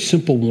very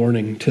simple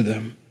warning to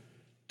them.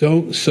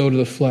 Don't sow to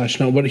the flesh.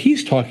 Now, what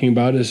he's talking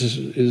about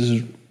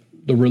is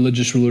the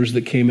religious rulers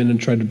that came in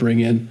and tried to bring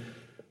in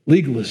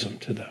legalism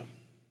to them.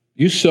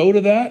 You sow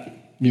to that,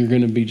 you're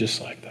going to be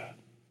just like that.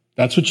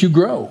 That's what you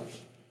grow.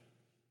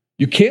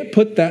 You can't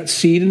put that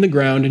seed in the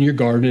ground in your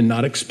garden and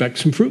not expect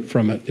some fruit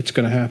from it. It's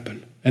going to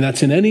happen. And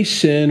that's in any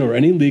sin or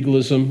any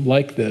legalism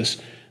like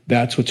this.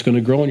 That's what's going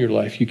to grow in your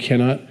life. You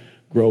cannot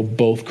grow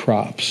both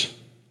crops.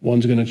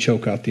 One's going to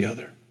choke out the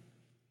other.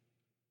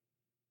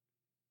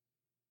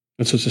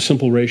 And so it's a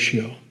simple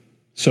ratio.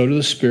 Sow to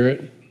the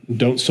Spirit,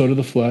 don't sow to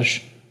the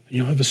flesh. And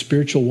you'll have a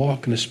spiritual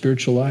walk and a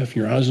spiritual life. And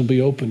your eyes will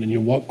be opened and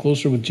you'll walk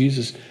closer with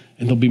Jesus.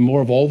 And there'll be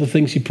more of all the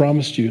things he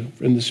promised you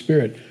in the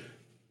Spirit.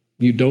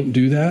 You don't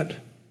do that,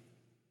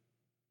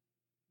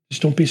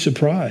 just don't be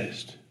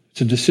surprised.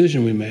 It's a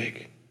decision we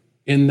make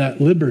in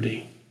that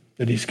liberty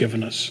that he's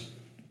given us.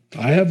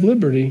 I have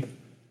liberty,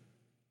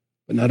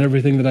 but not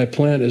everything that I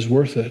plant is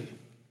worth it.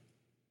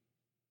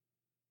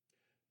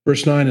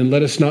 Verse 9, and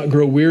let us not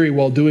grow weary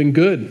while doing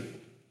good.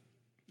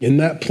 In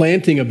that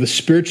planting of the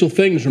spiritual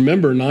things,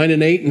 remember 9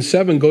 and 8 and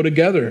 7 go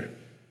together.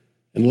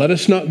 And let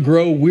us not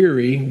grow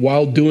weary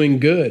while doing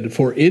good,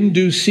 for in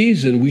due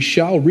season we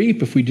shall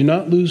reap if we do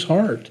not lose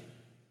heart.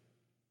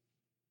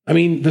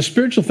 The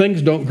spiritual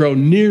things don't grow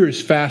near as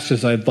fast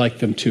as I'd like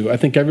them to. I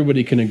think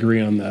everybody can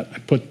agree on that. I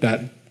put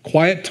that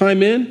quiet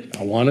time in.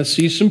 I want to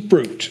see some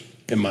fruit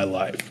in my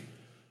life.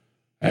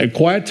 I had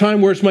quiet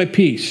time. Where's my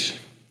peace?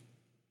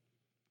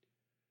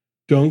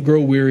 Don't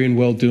grow weary in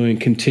well-doing.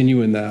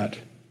 Continue in that.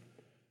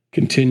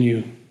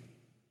 Continue.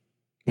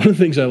 One of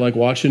the things I like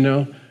watching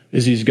now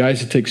is these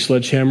guys that take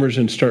sledgehammers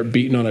and start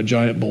beating on a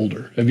giant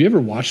boulder. Have you ever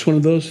watched one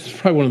of those? It's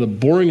probably one of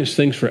the boringest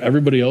things for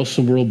everybody else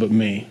in the world but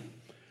me.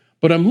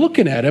 But I'm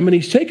looking at him, and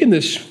he's taking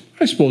this,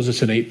 I suppose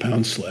it's an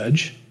 8-pound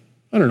sledge.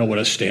 I don't know what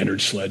a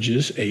standard sledge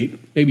is,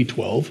 8, maybe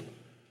 12.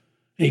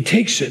 And he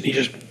takes it, and he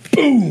just,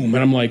 boom. And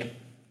I'm like,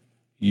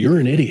 you're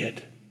an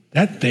idiot.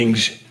 That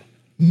thing's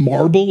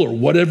marble or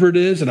whatever it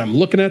is. And I'm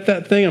looking at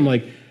that thing, I'm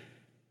like,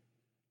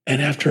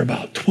 and after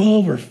about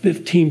 12 or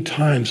 15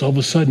 times, all of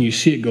a sudden you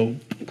see it go,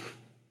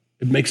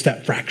 it makes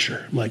that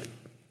fracture. I'm like,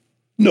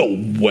 no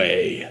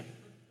way.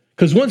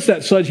 Because once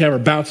that sledgehammer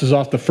bounces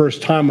off the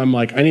first time, I'm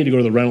like, I need to go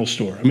to the rental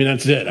store. I mean,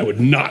 that's it. I would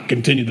not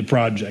continue the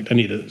project. I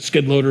need a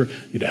skid loader,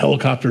 need a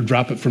helicopter,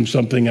 drop it from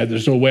something.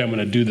 There's no way I'm going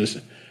to do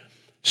this.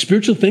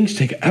 Spiritual things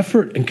take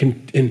effort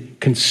and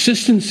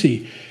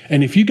consistency.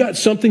 And if you got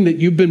something that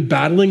you've been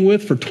battling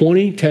with for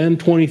 20, 10,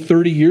 20,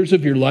 30 years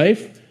of your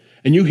life,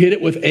 and you hit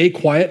it with a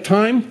quiet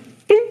time,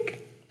 boink,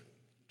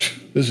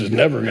 this is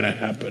never going to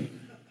happen.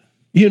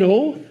 You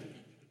know?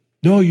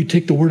 No, you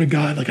take the word of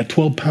God like a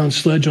 12-pound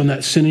sledge on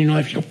that sin in your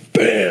life, you go,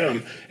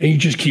 bam, and you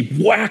just keep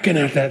whacking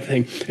at that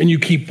thing, and you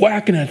keep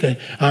whacking at that.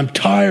 I'm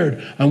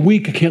tired, I'm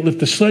weak, I can't lift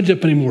the sledge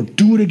up anymore.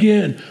 Do it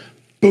again.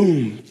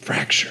 Boom,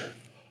 fracture,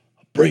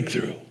 a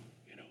breakthrough.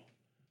 You know,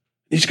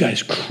 these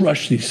guys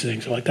crush these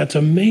things. I'm like, that's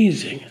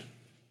amazing.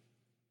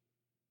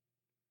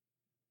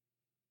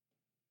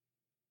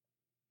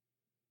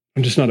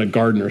 I'm just not a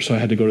gardener, so I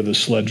had to go to the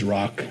sledge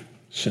rock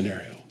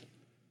scenario.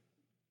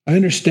 I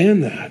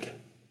understand that.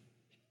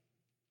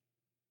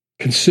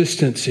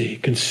 Consistency,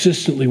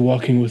 consistently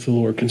walking with the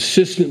Lord,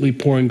 consistently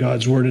pouring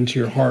God's word into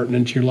your heart and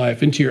into your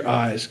life, into your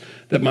eyes,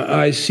 that my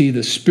eyes see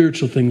the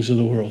spiritual things of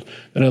the world,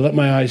 that I let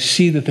my eyes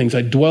see the things,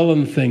 I dwell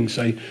on the things,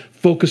 I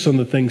focus on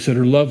the things that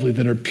are lovely,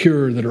 that are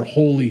pure, that are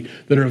holy,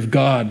 that are of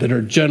God, that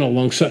are gentle,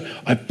 alongside.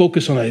 I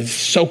focus on it, I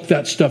soak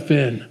that stuff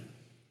in.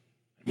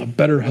 I'm a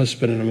better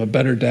husband, and I'm a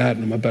better dad,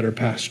 and I'm a better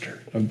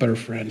pastor, I'm a better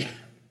friend.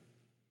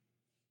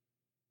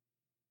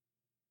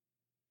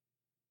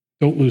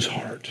 Don't lose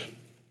heart.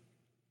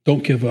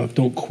 Don't give up.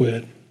 Don't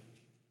quit.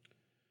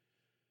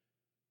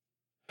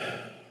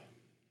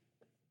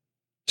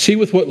 See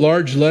with what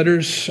large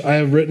letters I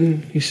have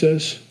written, he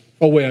says.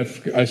 Oh,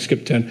 wait, I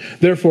skipped 10.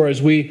 Therefore,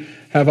 as we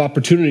have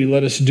opportunity,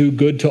 let us do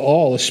good to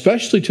all,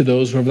 especially to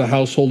those who are of the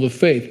household of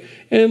faith.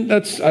 And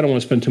that's, I don't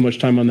want to spend too much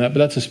time on that, but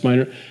that's a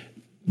minor.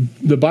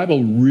 The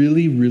Bible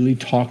really, really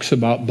talks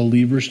about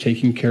believers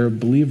taking care of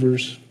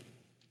believers.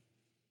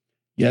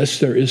 Yes,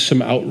 there is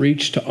some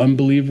outreach to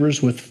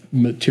unbelievers with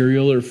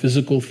material or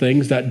physical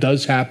things. That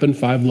does happen.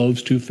 5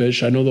 loaves, 2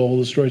 fish. I know all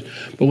the stories.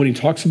 But when he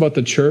talks about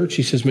the church,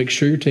 he says, make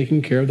sure you're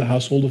taking care of the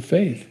household of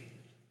faith.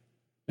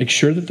 Make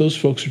sure that those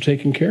folks are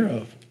taken care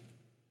of.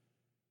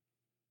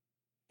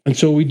 And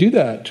so we do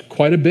that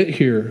quite a bit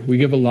here. We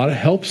give a lot of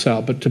helps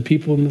out, but to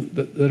people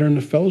that are in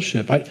the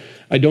fellowship.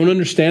 I don't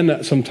understand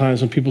that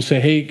sometimes when people say,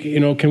 hey,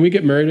 can we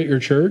get married at your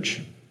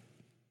church?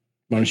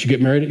 Why don't you get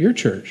married at your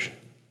church?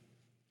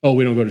 Oh,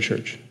 we don't go to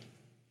church.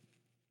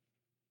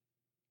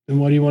 Then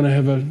why do you want to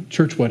have a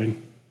church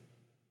wedding?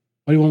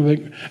 Why do you want to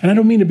make? And I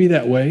don't mean to be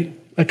that way.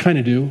 I kind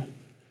of do.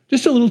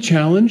 Just a little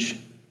challenge.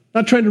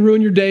 Not trying to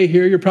ruin your day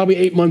here. You're probably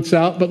 8 months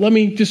out, but let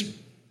me just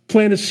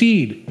plant a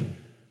seed.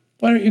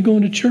 Why aren't you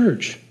going to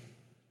church?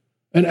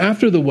 And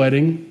after the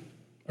wedding,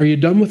 are you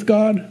done with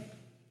God?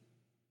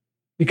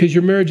 Because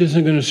your marriage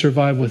isn't going to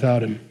survive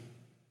without him.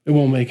 It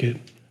won't make it.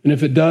 And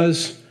if it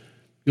does,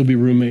 you'll be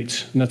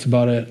roommates, and that's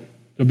about it.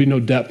 There'll be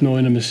no depth, no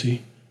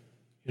intimacy,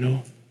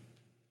 And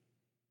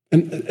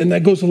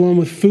that goes along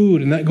with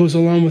food, and that goes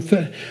along with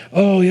that.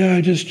 Oh, yeah,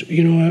 I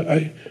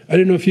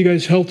didn't know if you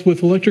guys helped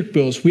with electric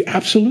bills. We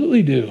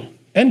absolutely do.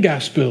 And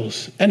gas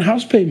bills, and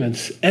house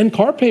payments, and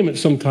car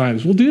payments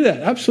sometimes. We'll do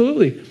that,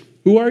 absolutely.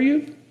 Who are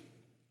you?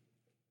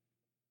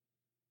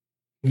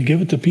 You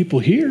give it to people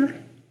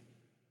here.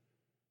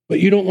 But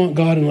you don't want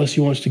God unless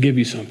he wants to give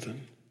you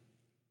something.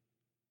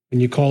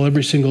 And you call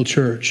every single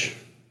church,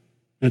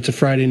 and it's a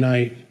Friday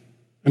night.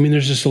 I mean,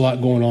 there's just a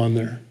lot going on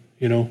there,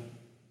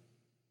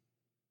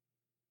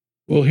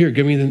 Well, here,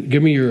 give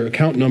me your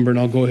account number, and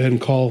I'll go ahead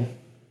and call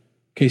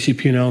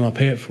KCP&L, and I'll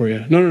pay it for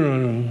you.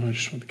 No. I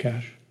just want the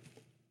cash.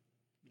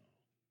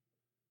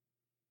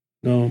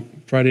 No,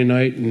 Friday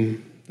night,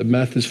 and the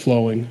meth is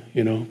flowing,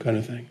 kind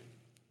of thing.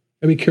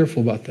 I'd be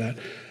careful about that.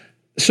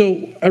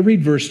 So I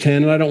read verse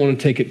 10, and I don't want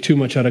to take it too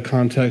much out of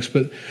context,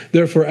 but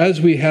therefore,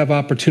 as we have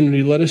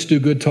opportunity, let us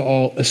do good to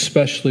all,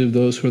 especially of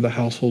those who are the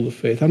household of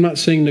faith. I'm not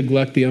saying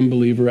neglect the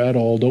unbeliever at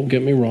all. Don't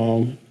get me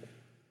wrong.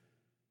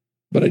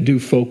 But I do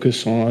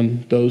focus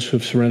on those who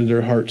have surrendered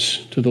their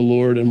hearts to the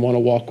Lord and want to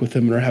walk with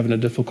him and are having a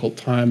difficult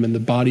time. And the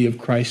body of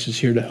Christ is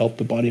here to help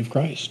the body of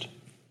Christ.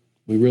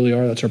 We really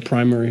are. That's our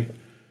primary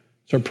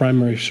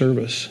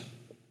service.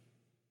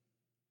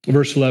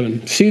 Verse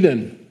 11. See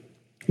then,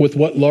 With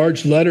what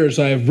large letters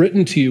I have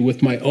written to you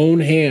with my own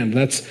hand.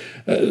 That's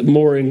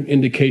more an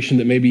indication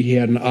that maybe he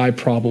had an eye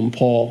problem.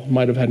 Paul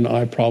might have had an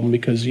eye problem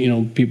because,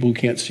 people who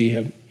can't see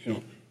have,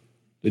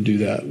 they do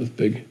that with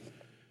big.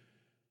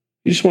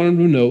 He just wanted them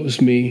to know it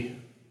was me.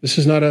 This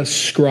is not a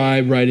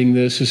scribe writing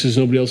this. This is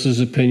nobody else's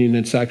opinion.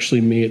 It's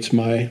actually me. It's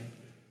my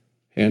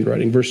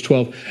handwriting. Verse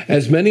 12,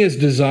 as many as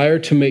desire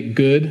to make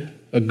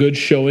a good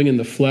showing in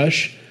the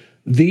flesh,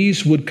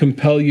 these would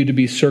compel you to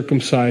be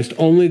circumcised,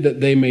 only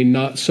that they may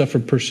not suffer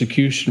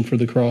persecution for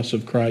the cross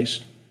of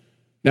Christ.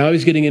 Now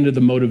he's getting into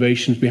the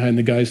motivations behind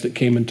the guys that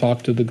came and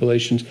talked to the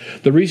Galatians.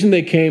 The reason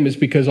they came is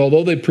because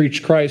although they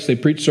preached Christ, they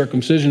preached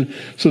circumcision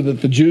so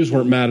that the Jews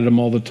weren't mad at them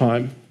all the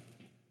time.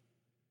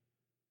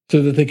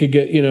 So that they could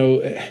get,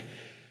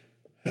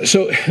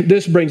 So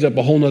this brings up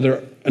a whole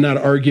nother, not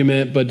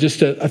argument, but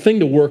just a thing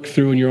to work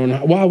through in your own.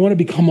 Well, I want to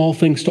become all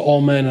things to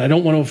all men. I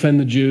don't want to offend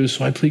the Jews,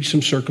 so I preach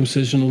some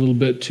circumcision a little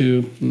bit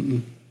too.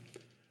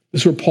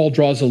 This is where Paul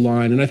draws a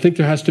line, and I think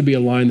there has to be a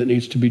line that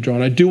needs to be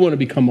drawn. I do want to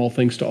become all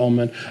things to all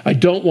men. I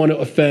don't want to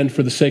offend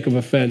for the sake of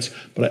offense,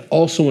 but I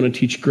also want to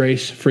teach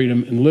grace,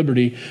 freedom, and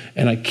liberty,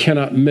 and I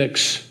cannot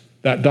mix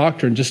that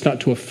doctrine, just not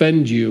to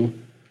offend you,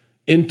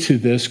 into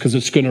this because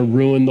it's going to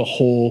ruin the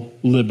whole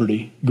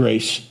liberty,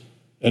 grace,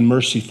 and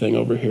mercy thing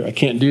over here. I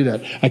can't do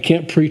that. I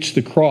can't preach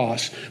the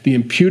cross, the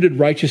imputed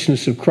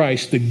righteousness of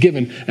Christ, the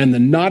given and the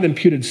not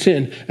imputed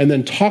sin, and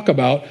then talk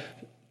about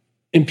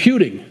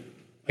imputing.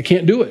 I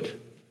can't do it.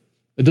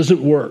 It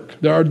doesn't work.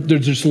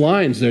 There's just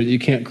lines there that you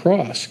can't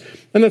cross.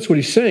 And that's what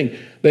he's saying.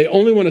 They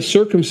only want to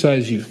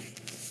circumcise you.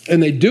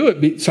 And they do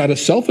it out of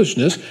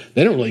selfishness.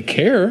 They don't really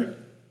care.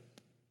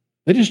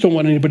 They just don't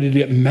want anybody to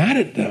get mad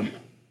at them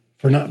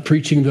for not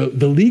preaching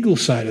the legal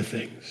side of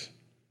things.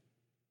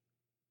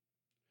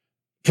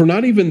 For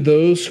not even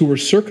those who were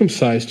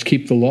circumcised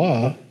keep the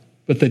law,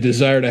 but they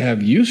desire to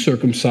have you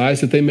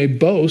circumcised, that they may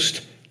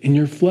boast in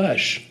your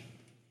flesh.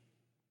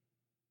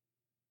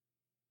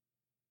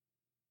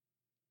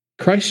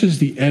 Christ is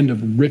the end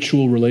of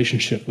ritual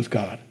relationship with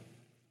God.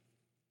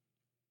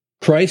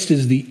 Christ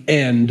is the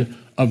end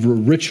of a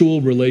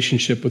ritual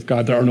relationship with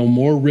God. There are no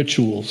more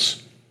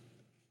rituals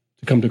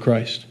to come to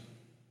Christ.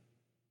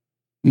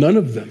 None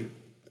of them.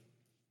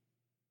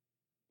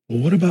 Well,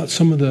 what about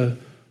some of the,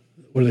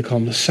 what do they call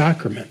them, the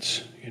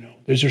sacraments?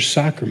 These are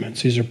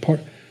sacraments. These are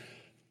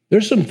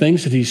there's some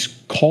things that he's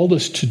called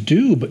us to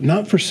do, but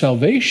not for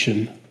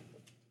salvation.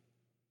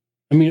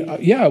 I mean,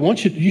 yeah,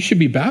 you should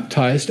be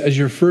baptized as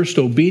your first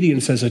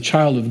obedience as a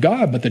child of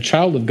God, but the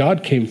child of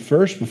God came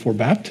first before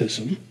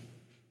baptism.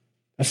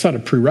 That's not a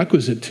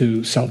prerequisite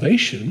to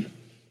salvation.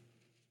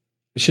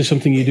 It's just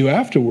something you do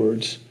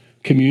afterwards.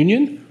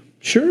 Communion?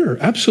 Sure,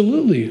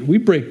 absolutely. We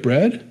break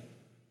bread.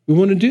 We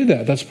want to do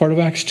that. That's part of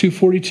Acts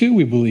 2:42,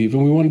 we believe,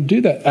 and we want to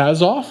do that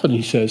as often,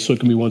 he says. So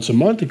it can be once a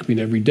month, it can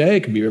be every day,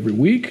 it can be every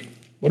week,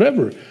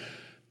 whatever.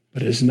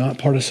 But it's not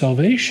part of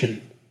salvation.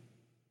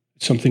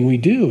 It's something we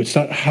do. It's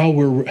not how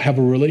we have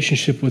a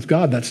relationship with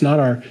God. That's not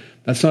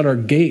our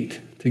gate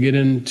to get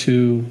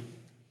into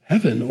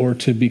heaven or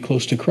to be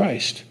close to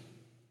Christ.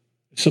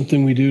 It's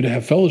something we do to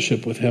have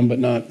fellowship with him, but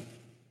not.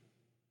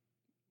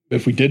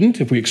 If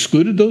we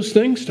excluded those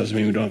things, doesn't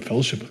mean we don't have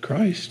fellowship with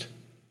Christ.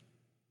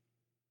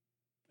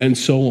 And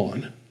so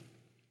on.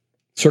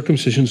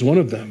 Circumcision is one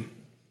of them.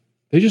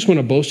 They just want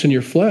to boast in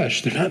your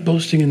flesh. They're not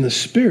boasting in the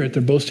spirit,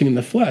 they're boasting in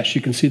the flesh.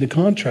 You can see the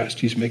contrast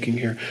he's making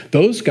here.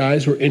 Those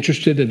guys were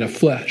interested in the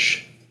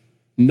flesh,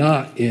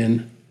 not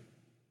in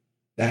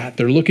that.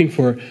 They're looking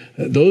for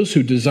those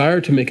who desire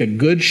to make a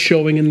good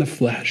showing in the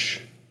flesh.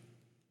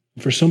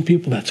 For some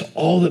people, that's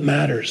all that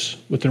matters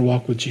with their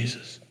walk with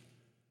Jesus.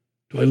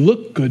 Do I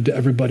look good to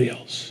everybody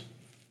else?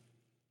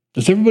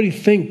 Does everybody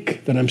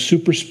think that I'm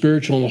super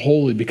spiritual and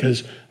holy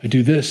because I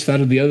do this, that,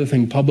 or the other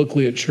thing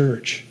publicly at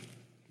church?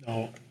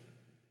 No.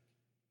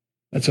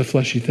 That's a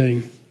fleshy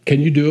thing.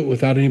 Can you do it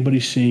without anybody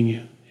seeing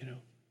you?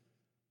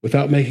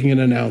 Without making an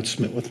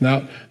announcement,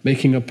 without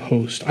making a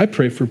post? I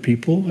pray for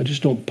people. I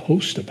just don't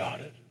post about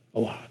it a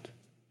lot.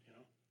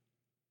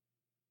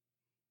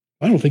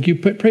 I don't think you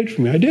prayed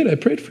for me. I did. I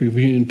prayed for you.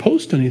 But you didn't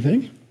post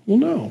anything. Well,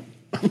 no.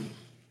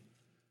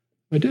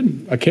 I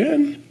didn't. I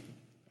can.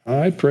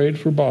 I prayed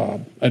for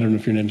Bob. I don't know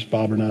if your name's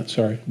Bob or not.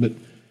 Sorry. But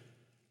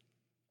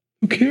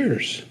who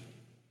cares?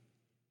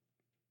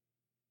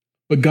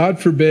 But God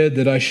forbid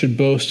that I should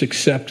boast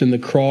except in the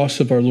cross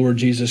of our Lord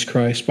Jesus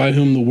Christ, by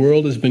whom the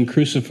world has been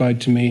crucified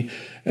to me,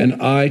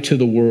 and I to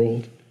the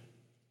world.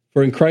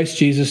 For in Christ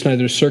Jesus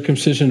neither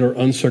circumcision or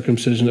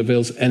uncircumcision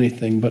avails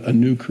anything but a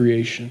new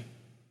creation.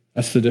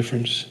 That's the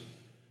difference.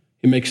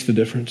 He makes the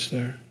difference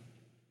there.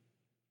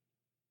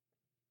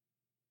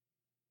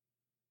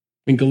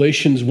 In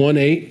Galatians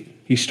 1:8,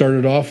 he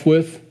started off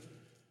with,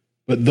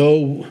 but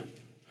though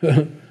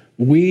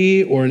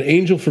we or an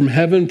angel from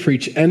heaven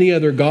preach any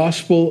other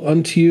gospel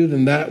unto you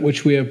than that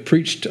which we have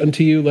preached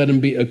unto you, let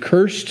him be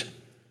accursed.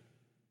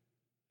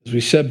 As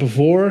we said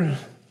before,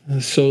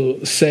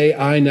 so say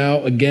I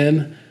now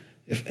again,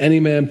 if any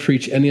man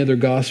preach any other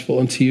gospel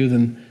unto you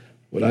than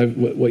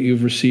what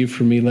you've received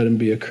from me, let him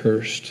be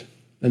accursed.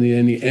 And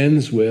then he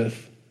ends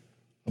with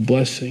a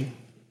blessing.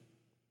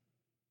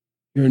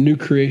 You're a new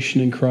creation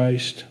in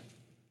Christ.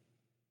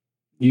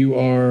 You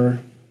are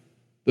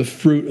the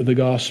fruit of the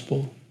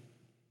gospel.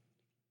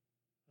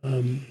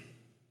 The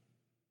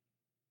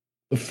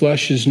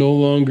flesh is no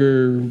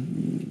longer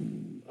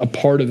a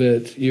part of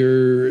it.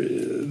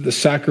 The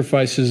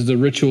sacrifices, the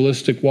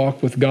ritualistic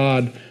walk with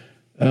God,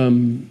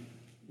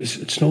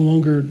 it's no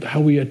longer how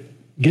we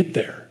get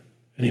there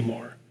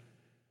anymore.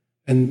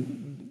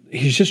 And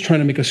he's just trying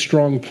to make a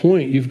strong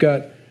point. You've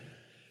got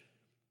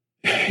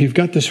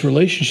this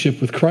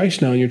relationship with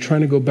Christ now, and you're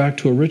trying to go back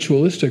to a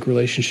ritualistic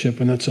relationship,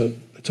 and it's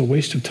a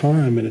waste of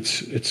time, and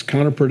it's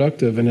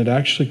counterproductive, and it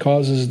actually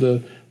causes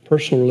the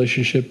personal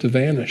relationship to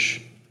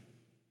vanish.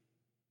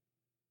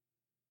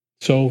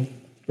 So,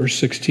 verse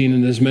 16,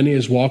 and as many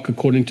as walk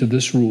according to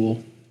this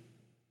rule,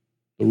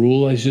 the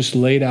rule is just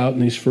laid out in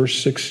these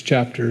first 6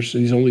 chapters,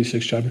 these only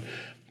 6 chapters,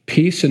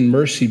 peace and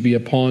mercy be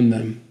upon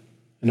them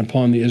and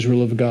upon the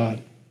Israel of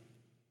God.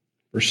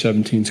 Verse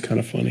 17 is kind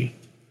of funny.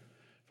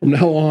 From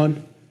now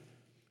on,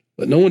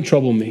 let no one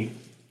trouble me,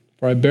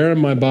 for I bear in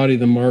my body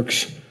the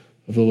marks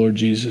of the Lord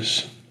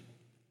Jesus.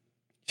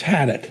 It's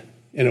had it,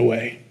 in a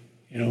way,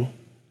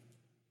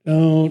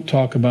 Don't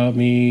talk about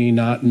me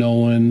not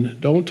knowing.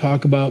 Don't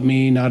talk about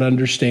me not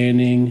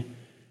understanding.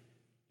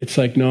 It's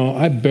like, no,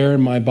 I bear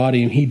in my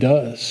body, and he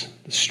does.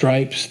 The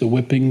stripes, the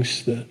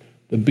whippings, the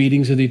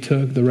beatings that he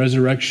took, the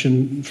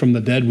resurrection from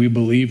the dead we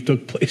believe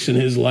took place in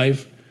his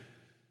life.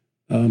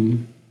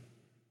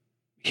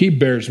 He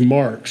bears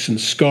marks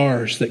and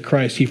scars that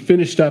Christ,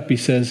 he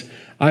says,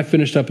 I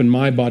finished up in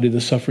my body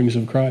the sufferings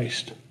of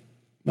Christ.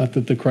 Not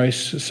that the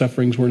Christ's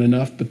sufferings weren't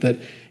enough, but that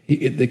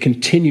they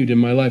continued in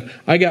my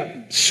life. I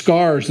got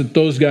scars that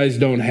those guys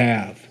don't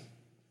have.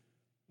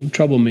 Don't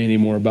trouble me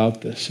anymore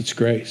about this. It's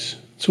grace.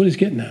 That's what he's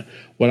getting at.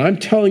 What I'm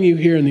telling you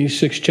here in these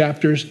 6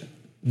 chapters,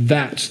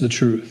 that's the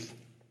truth.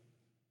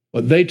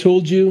 What they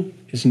told you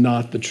is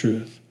not the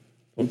truth.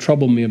 Don't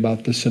trouble me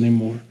about this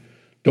anymore.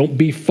 Don't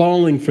be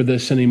falling for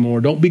this anymore.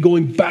 Don't be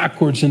going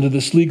backwards into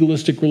this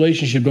legalistic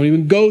relationship. Don't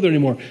even go there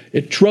anymore.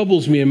 It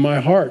troubles me in my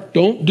heart.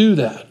 Don't do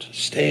that.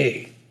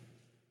 Stay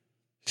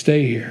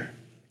here.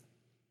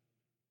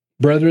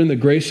 Brethren, the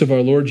grace of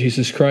our Lord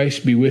Jesus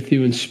Christ be with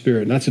you in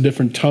spirit. And that's a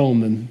different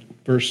tone than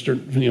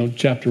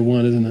chapter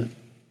 1, isn't it?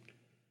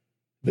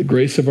 The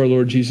grace of our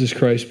Lord Jesus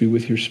Christ be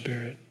with your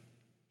spirit.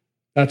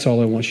 That's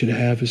all I want you to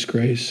have is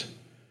grace.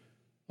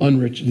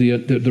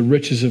 The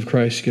riches of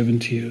Christ given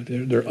to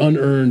you. They're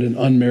unearned and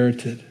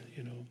unmerited.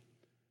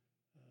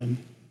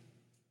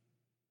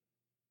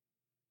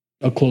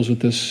 I'll close with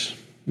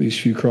these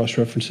few cross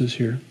references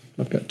here.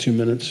 I've got 2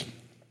 minutes.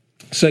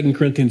 2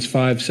 Corinthians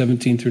 5,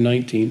 17 through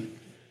 19.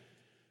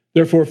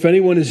 Therefore, if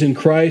anyone is in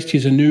Christ,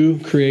 he's a new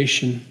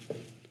creation.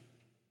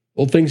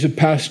 Old things have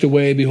passed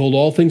away. Behold,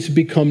 all things have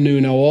become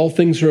new. Now all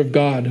things are of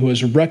God, who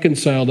has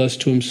reconciled us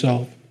to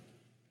himself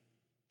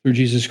through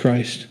Jesus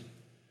Christ,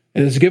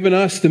 and has given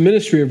us the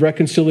ministry of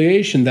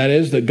reconciliation. That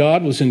is, that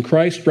God was in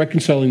Christ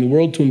reconciling the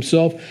world to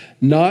himself,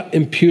 not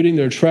imputing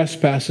their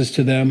trespasses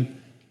to them,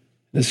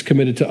 and has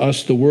committed to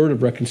us the word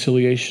of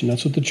reconciliation.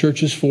 That's what the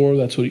church is for.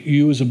 That's what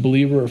you as a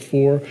believer are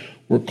for.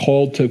 We're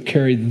called to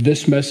carry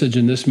this message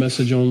and this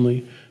message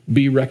only.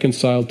 Be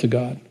reconciled to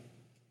God.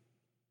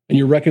 And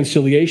your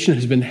reconciliation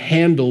has been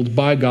handled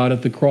by God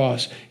at the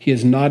cross. He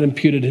has not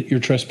imputed your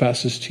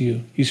trespasses to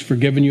you. He's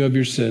forgiven you of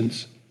your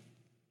sins.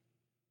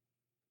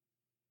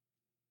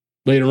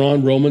 Later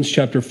on, Romans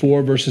chapter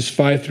 4, verses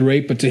 5 through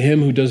 8, but to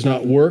him who does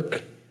not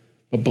work,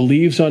 but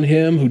believes on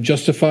him who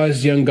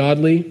justifies the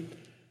ungodly,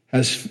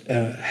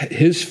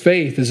 his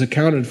faith is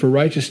accounted for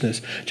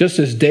righteousness. Just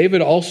as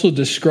David also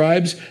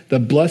describes the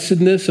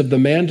blessedness of the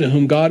man to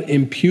whom God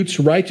imputes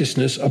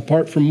righteousness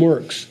apart from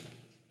works.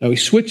 Now he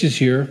switches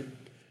here.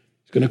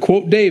 He's going to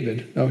quote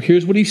David. Now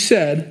here's what he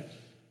said.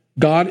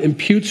 God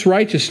imputes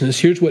righteousness.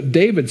 Here's what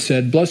David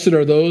said. Blessed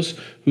are those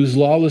whose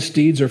lawless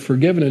deeds are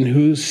forgiven and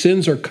whose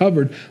sins are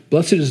covered.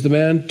 Blessed is the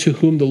man to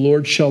whom the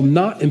Lord shall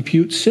not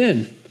impute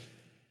sin.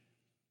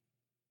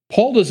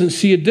 Paul doesn't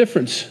see a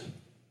difference.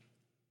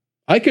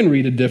 I can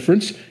read a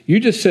difference. You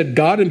just said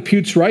God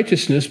imputes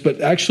righteousness, but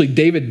actually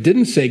David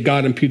didn't say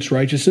God imputes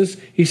righteousness.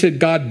 He said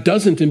God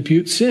doesn't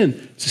impute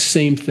sin. It's the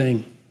same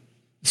thing.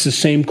 It's the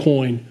same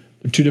coin.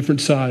 They're 2 different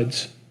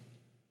sides.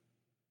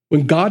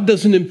 When God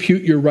doesn't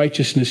impute your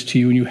righteousness to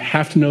you, and you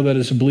have to know that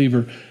as a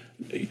believer,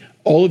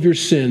 all of your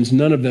sins,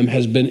 none of them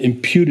has been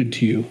imputed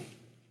to you.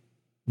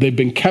 They've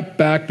been kept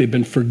back. They've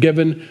been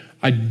forgiven.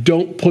 I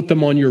don't put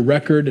them on your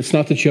record. It's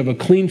not that you have a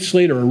clean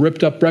slate or a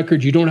ripped up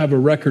record. You don't have a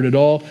record at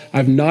all.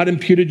 I've not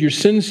imputed your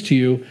sins to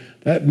you.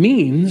 That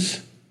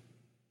means,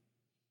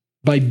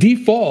 by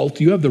default,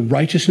 you have the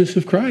righteousness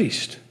of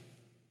Christ.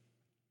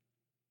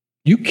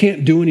 You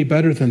can't do any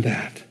better than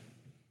that.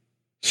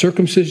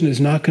 Circumcision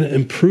is not going to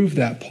improve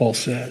that, Paul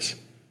says.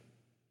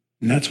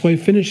 And that's why he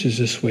finishes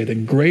this way. The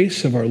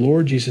grace of our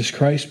Lord Jesus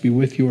Christ be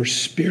with your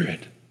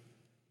spirit.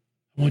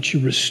 I want you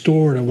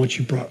restored. I want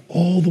you brought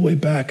all the way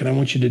back, and I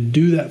want you to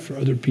do that for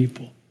other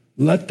people.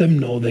 Let them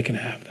know they can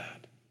have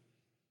that.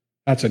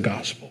 That's a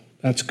gospel.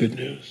 That's good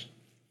news.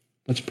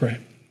 Let's pray.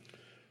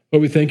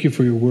 Lord, we thank you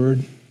for your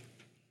word.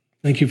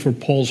 Thank you for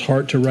Paul's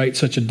heart to write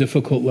such a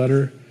difficult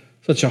letter,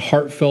 such a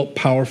heartfelt,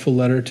 powerful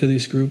letter to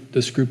this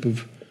group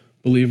of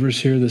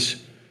believers here,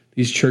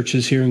 these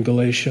churches here in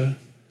Galatia.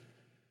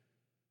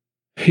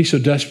 He so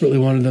desperately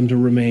wanted them to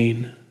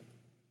remain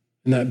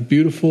in that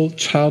beautiful,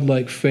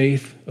 childlike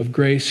faith of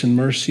grace and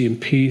mercy and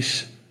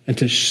peace, and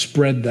to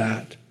spread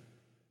that.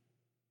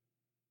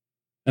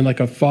 And like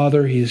a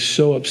father, he is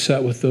so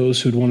upset with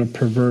those who'd want to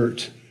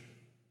pervert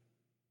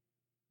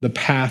the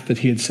path that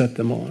he had set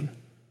them on.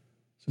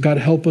 So God,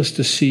 help us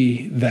to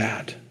see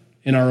that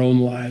in our own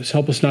lives.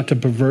 Help us not to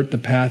pervert the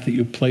path that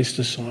you've placed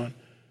us on.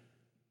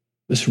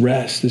 This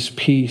rest, this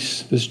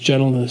peace, this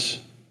gentleness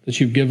that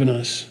you've given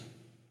us,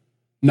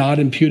 not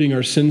imputing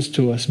our sins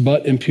to us,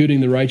 but imputing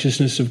the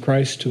righteousness of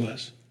Christ to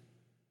us.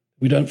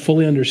 We don't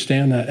fully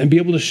understand that and be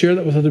able to share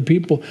that with other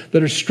people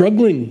that are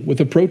struggling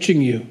with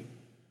approaching you.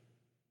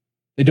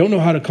 They don't know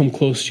how to come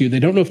close to you. They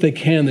don't know if they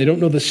can. They don't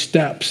know the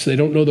steps. They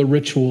don't know the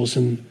rituals.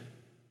 And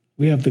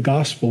we have the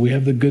gospel. We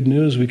have the good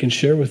news we can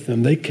share with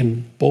them. They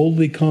can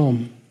boldly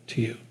come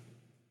to you.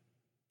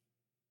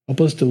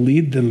 Help us to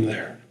lead them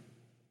there.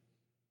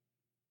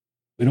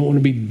 We don't want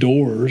to be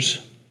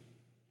doors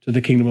to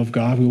the kingdom of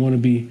God. We want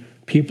to be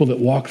people that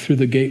walk through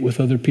the gate with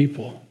other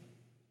people.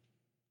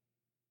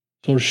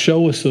 So Lord,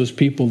 show us those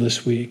people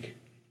this week.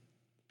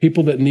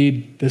 People that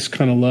need this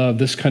kind of love,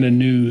 this kind of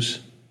news.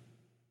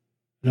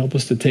 And help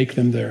us to take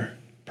them there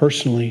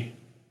personally.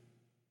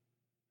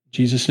 In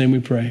Jesus' name we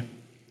pray.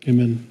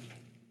 Amen.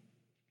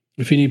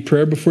 If you need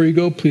prayer before you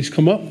go, please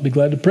come up. I'll be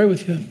glad to pray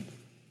with you.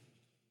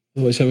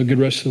 Otherwise, have a good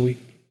rest of the week.